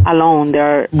alone.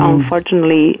 There are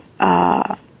unfortunately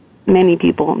many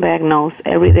people diagnosed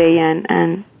every day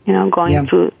and you know, going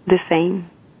through the same.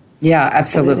 Yeah,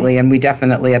 absolutely. And we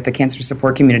definitely at the Cancer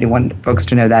Support Community want folks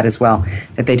to know that as well,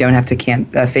 that they don't have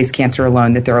to face cancer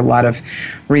alone, that there are a lot of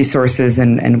resources,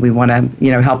 and we want to,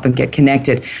 you know, help them get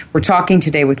connected. We're talking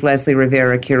today with Leslie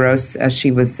Rivera Quiros.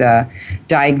 She was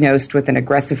diagnosed with an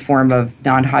aggressive form of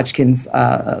non-Hodgkin's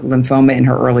lymphoma in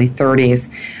her early 30s,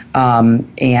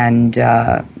 and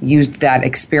used that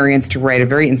experience to write a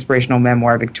very inspirational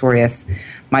memoir, Victorious: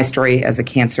 My Story as a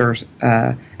Cancer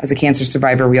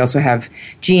Survivor. We also have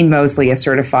Gene Mosley, a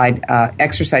certified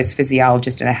exercise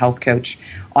physiologist and a health coach,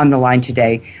 on the line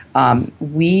today.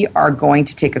 We are going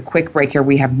to take a quick break here.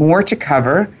 We have more to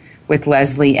cover with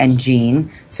Leslie and Gene,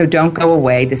 so don't go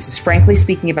away. This is Frankly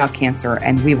Speaking About Cancer,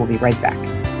 and we will be right back.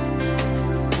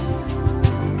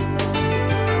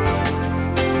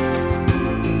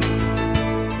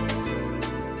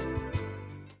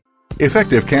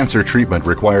 Effective cancer treatment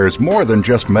requires more than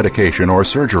just medication or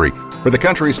surgery. For the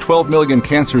country's 12 million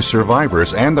cancer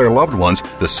survivors and their loved ones,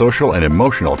 the social and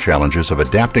emotional challenges of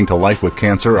adapting to life with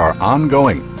cancer are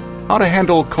ongoing. How to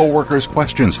handle coworkers'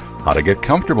 questions, how to get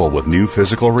comfortable with new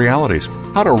physical realities,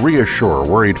 how to reassure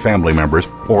worried family members,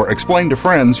 or explain to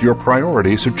friends your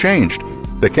priorities have changed.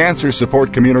 The Cancer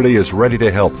Support Community is ready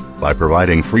to help by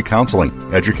providing free counseling,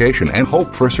 education, and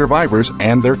hope for survivors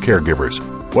and their caregivers.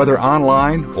 Whether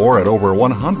online or at over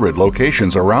 100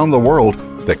 locations around the world,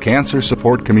 the Cancer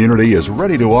Support Community is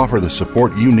ready to offer the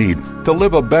support you need to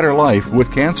live a better life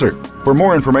with cancer. For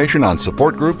more information on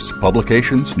support groups,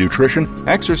 publications, nutrition,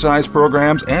 exercise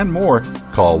programs, and more,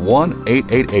 call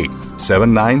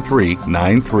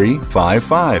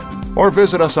 1-888-793-9355 or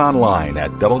visit us online at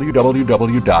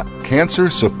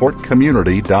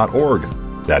www.cancersupportcommunity.org.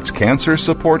 That's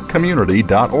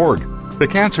cancersupportcommunity.org. The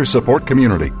Cancer Support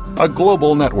Community, a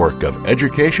global network of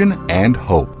education and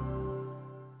hope.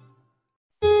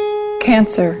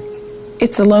 Cancer.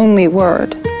 It's a lonely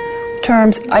word.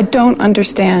 Terms I don't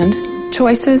understand.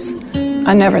 Choices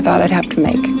I never thought I'd have to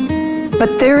make.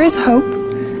 But there is hope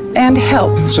and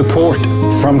help. Support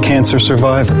from cancer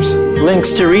survivors.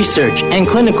 Links to research and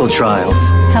clinical trials.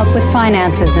 Help with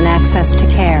finances and access to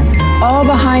care. All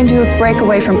behind you at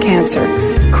Breakaway from Cancer,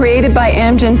 created by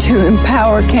Amgen to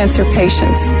empower cancer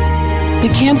patients. The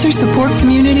Cancer Support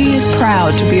Community is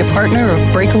proud to be a partner of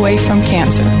Breakaway from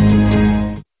Cancer.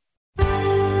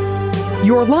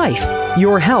 Your life,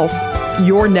 your health,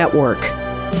 your network.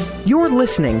 You're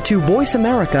listening to Voice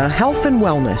America Health and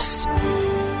Wellness.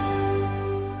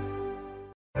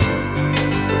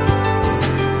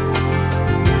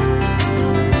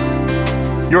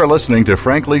 You're listening to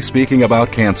Frankly Speaking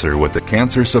About Cancer with the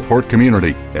Cancer Support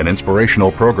Community, an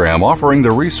inspirational program offering the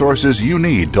resources you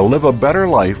need to live a better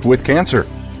life with cancer.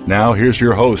 Now here's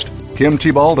your host, Kim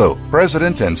Tibaldo,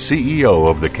 President and CEO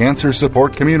of the Cancer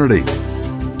Support Community.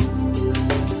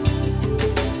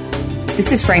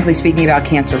 This is Frankly Speaking About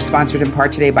Cancer, sponsored in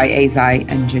part today by Eisai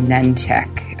and Genentech.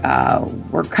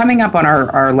 We're coming up on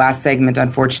our last segment,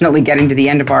 unfortunately, getting to the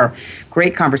end of our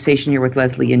great conversation here with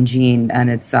Leslie and Jean,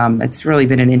 and it's really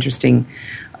been an interesting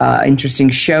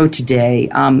show today.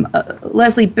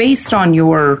 Leslie, based on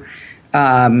your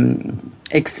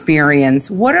experience,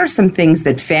 what are some things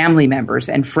that family members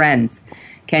and friends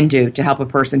can do to help a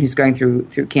person who's going through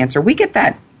cancer? We get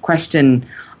that question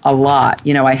a lot.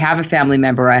 You know, I have a family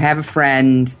member, I have a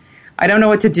friend, I don't know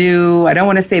what to do, I don't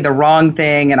want to say the wrong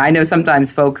thing, and I know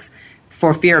sometimes folks,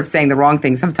 for fear of saying the wrong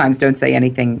thing, sometimes don't say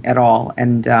anything at all.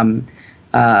 And,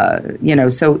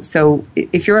 so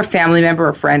if you're a family member,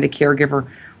 a friend, a caregiver,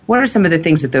 what are some of the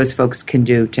things that those folks can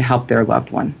do to help their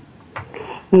loved one?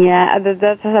 Yeah,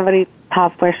 that's a very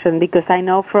tough question, because I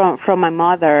know from my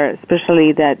mother,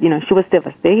 especially, that, she was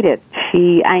devastated.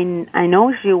 I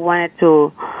know she wanted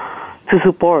to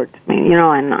support me,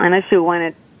 and I know she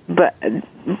wanted to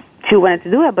do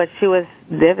it, but she was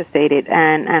devastated.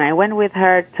 And I went with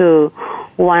her to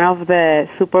one of the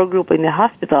support group in the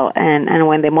hospital, and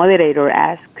when the moderator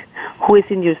asked, who is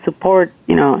in your support,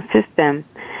 system,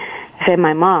 I said,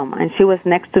 my mom, and she was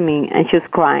next to me, and she was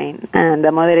crying, and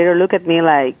the moderator looked at me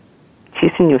like,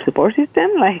 she's in your support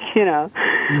system?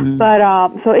 Mm-hmm. But,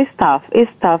 so it's tough,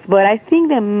 but I think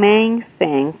the main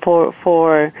thing for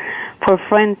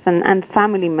friends and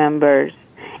family members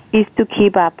is to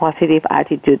keep a positive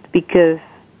attitude, because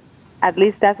at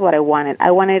least that's what I wanted. I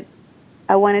wanted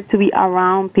to be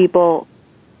around people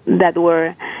that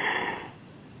were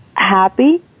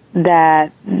happy,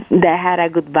 that had a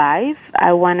good vibe.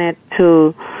 I wanted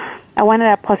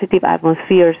a positive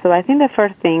atmosphere. So I think the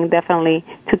first thing, definitely,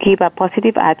 to keep a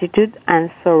positive attitude and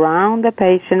surround the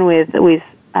patient with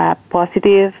a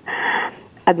positive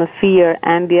atmosphere,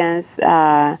 ambience,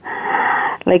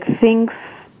 like things,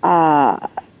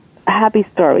 happy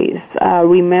stories,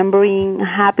 remembering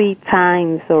happy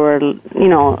times, or,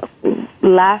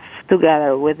 laugh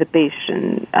together with the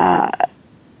patient,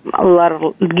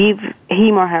 give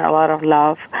him or her a lot of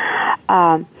love.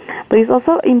 But it's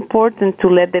also important to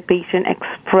let the patient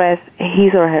express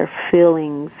his or her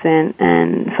feelings.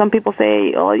 And some people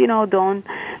say, don't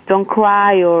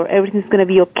cry, or everything's going to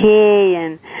be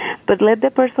okay. But let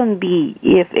the person be.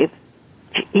 If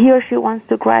he or she wants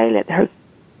to cry, let her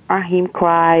or him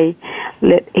cry.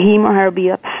 Let him or her be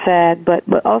upset, but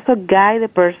also guide the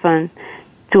person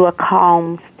to a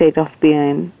calm state of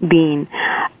being.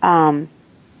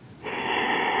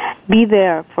 Be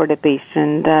there for the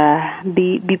patient.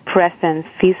 Be present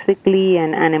physically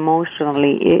and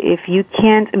emotionally. If you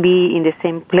can't be in the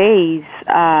same place,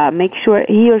 make sure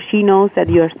he or she knows that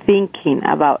you're thinking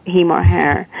about him or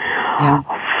her. Yeah.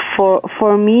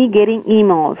 For me, getting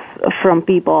emails from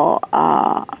people,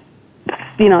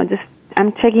 just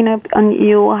I'm checking up on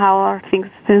you, how are things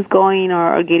going,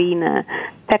 or getting a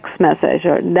text message,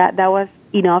 or that was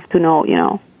enough to know,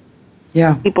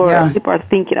 Yeah. People are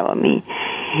thinking about me.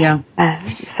 Yeah.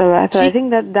 So I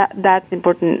think that's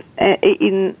important.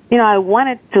 I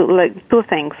wanted to, two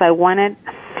things. I wanted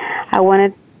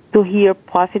to hear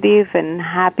positive and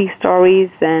happy stories,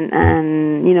 and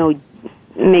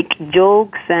make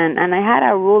jokes, and I had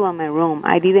a rule on my room.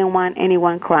 I didn't want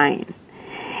anyone crying.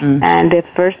 And the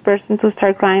first person to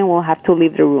start crying will have to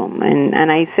leave the room.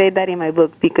 And I say that in my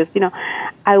book because,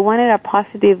 I wanted a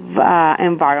positive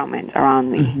environment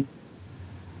around me.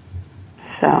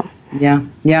 So.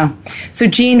 Yeah. So,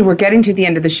 Jean, we're getting to the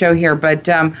end of the show here, but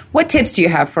what tips do you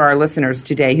have for our listeners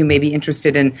today who may be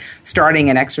interested in starting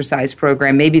an exercise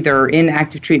program? Maybe they're in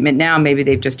active treatment now. Maybe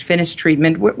they've just finished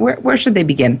treatment. Where should they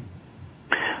begin?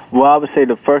 Well, I would say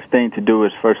the first thing to do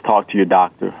is first talk to your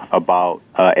doctor about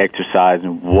exercise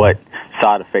and what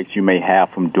side effects you may have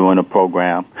from doing a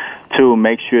program. 2,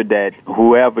 make sure that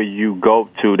whoever you go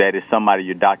to, that is somebody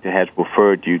your doctor has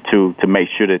referred you to make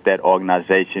sure that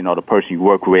organization or the person you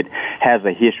work with has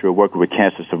a history of working with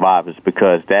cancer survivors,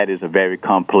 because that is a very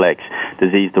complex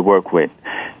disease to work with.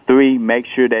 3, make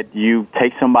sure that you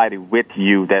take somebody with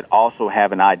you that also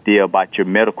have an idea about your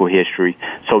medical history,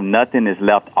 so nothing is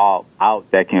left out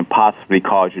that can possibly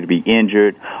cause you to be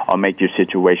injured or make your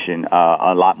situation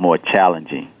a lot more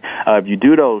challenging. If you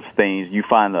do those things, you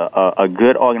find a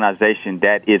good organization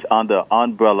that is under the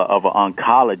umbrella of an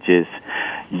oncologist,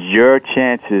 your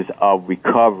chances of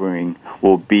recovering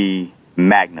will be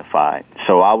magnified.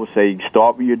 So I would say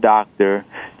start with your doctor,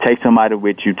 take somebody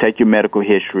with you, take your medical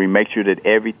history, make sure that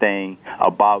everything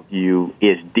about you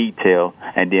is detailed,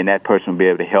 and then that person will be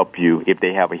able to help you if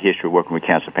they have a history of working with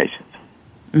cancer patients.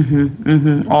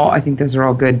 I think those are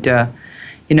all good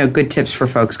good tips for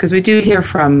folks, because we do hear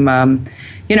from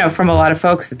from a lot of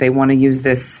folks that they want to use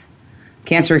this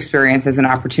cancer experience as an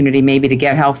opportunity maybe to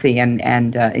get healthy and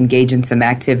engage in some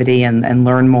activity and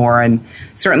learn more. And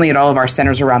certainly at all of our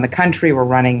centers around the country, we're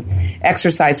running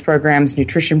exercise programs,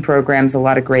 nutrition programs, a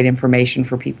lot of great information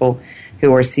for people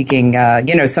who are seeking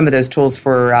some of those tools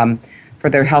for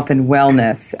their health and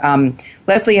wellness.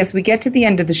 Leslie, as we get to the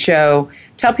end of the show,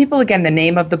 tell people again the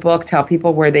name of the book, tell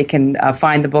people where they can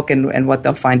find the book and what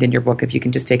they'll find in your book, if you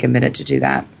can just take a minute to do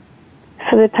that.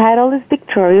 So the title is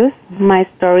Victorious, My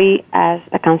Story as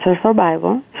a Cancer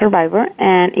Survivor,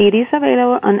 and it is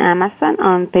available on Amazon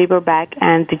on paperback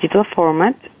and digital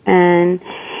format. And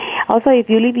also, if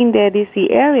you live in the D.C.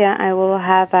 area, I will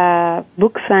have a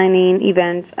book signing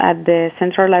event at the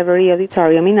Central Library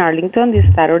Auditorium in Arlington this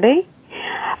Saturday,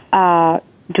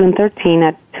 June 13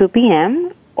 at 2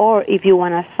 p.m. Or if you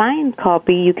want a signed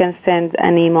copy, you can send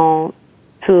an email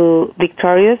to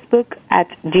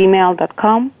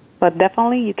victoriousbook@gmail.com. But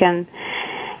definitely you can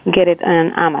get it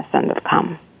on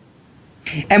Amazon.com.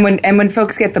 And when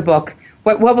folks get the book,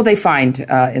 what will they find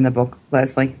in the book,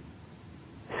 Leslie?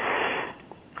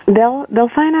 They'll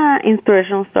find an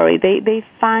inspirational story. They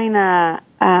find a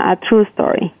true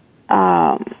story.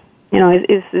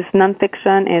 It's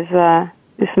nonfiction.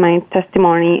 Is my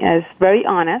testimony is very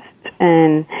honest,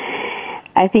 and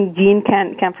I think Jean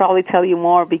can probably tell you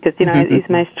more because, it's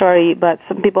my story, but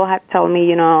some people have told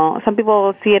me, some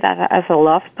people see it as a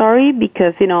love story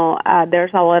because,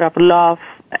 there's a lot of love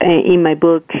in my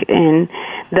book, and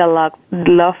the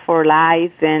love for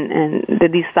life and the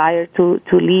desire to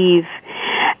live,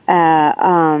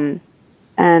 and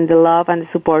the love and the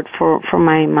support for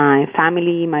my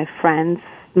family, my friends,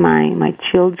 my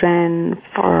children,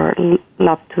 for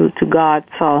love to God.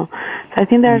 So I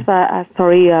think there's a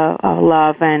story of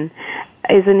love, and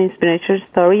it's an inspirational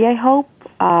story. I hope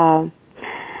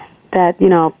that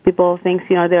people think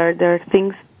there are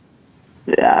things,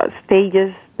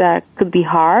 stages that could be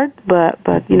hard, but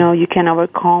you can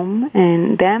overcome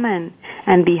them and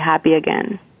be happy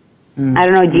again. I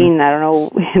don't know, Jean. I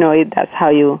don't know. If that's how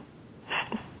you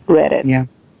read it. Yeah.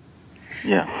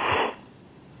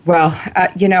 Well,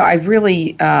 I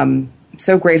really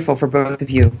so grateful for both of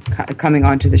you coming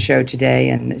onto the show today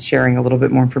and sharing a little bit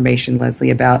more information,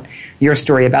 Leslie, about your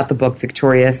story, about the book,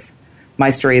 Victorious, My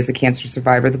Story as a Cancer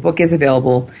Survivor. The book is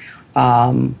available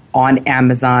on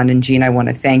Amazon. And, Jean, I want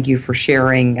to thank you for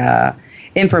sharing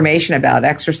information about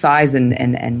exercise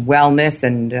and wellness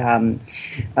and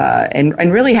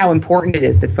really how important it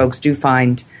is that folks do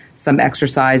find some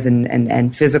exercise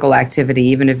and physical activity,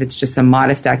 even if it's just some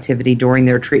modest activity during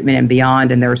their treatment and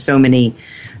beyond. And there are so many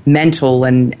mental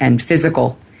and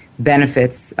physical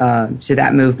benefits to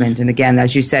that movement. And again,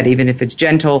 as you said, even if it's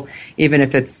gentle, even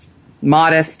if it's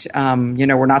modest,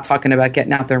 we're not talking about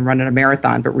getting out there and running a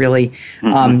marathon, but really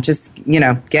just,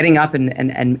 getting up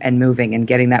and moving and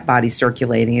getting that body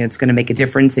circulating. And it's going to make a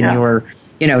difference in your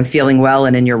feeling well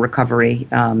and in your recovery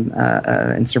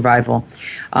and survival.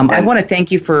 I want to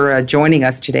thank you for joining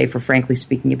us today for Frankly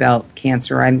Speaking About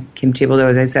Cancer. I'm Kim Thibodeau.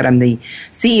 As I said, I'm the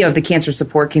CEO of the Cancer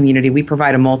Support Community. We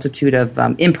provide a multitude of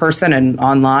in-person and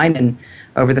online and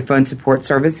over-the-phone support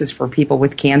services for people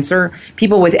with cancer,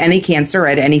 people with any cancer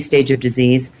at any stage of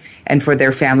disease, and for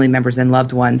their family members and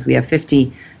loved ones. We have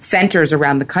 50 centers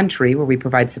around the country where we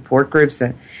provide support groups,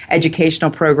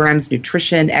 educational programs,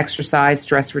 nutrition, exercise,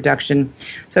 stress reduction.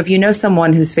 So if you know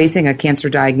someone who's facing a cancer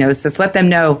diagnosis, let them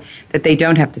know that they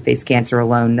don't have to face cancer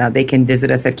alone. They can visit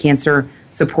us at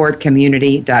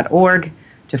cancersupportcommunity.org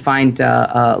to find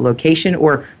a location,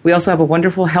 or we also have a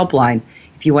wonderful helpline.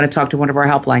 If you want to talk to one of our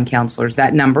helpline counselors,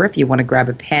 that number, if you want to grab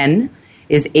a pen,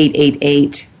 is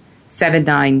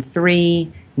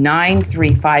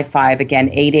 888-793-9355. Again,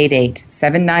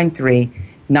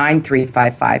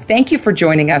 888-793-9355. Thank you for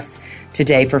joining us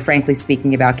today for Frankly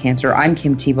Speaking About Cancer. I'm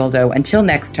Kim Thiboldeaux. Until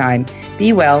next time,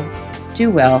 be well, do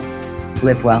well,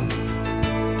 live well.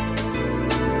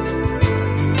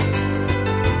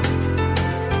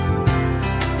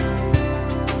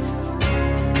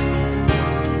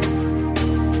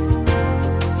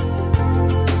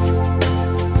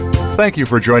 Thank you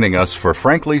for joining us for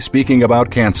Frankly Speaking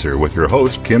About Cancer with your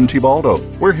host, Kim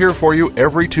Thiboldeaux. We're here for you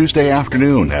every Tuesday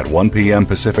afternoon at 1 p.m.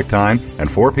 Pacific Time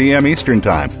and 4 p.m. Eastern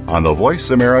Time on the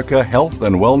Voice America Health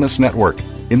and Wellness Network.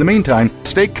 In the meantime,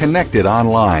 stay connected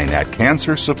online at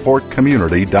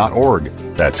cancersupportcommunity.org.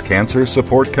 That's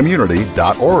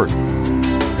cancersupportcommunity.org.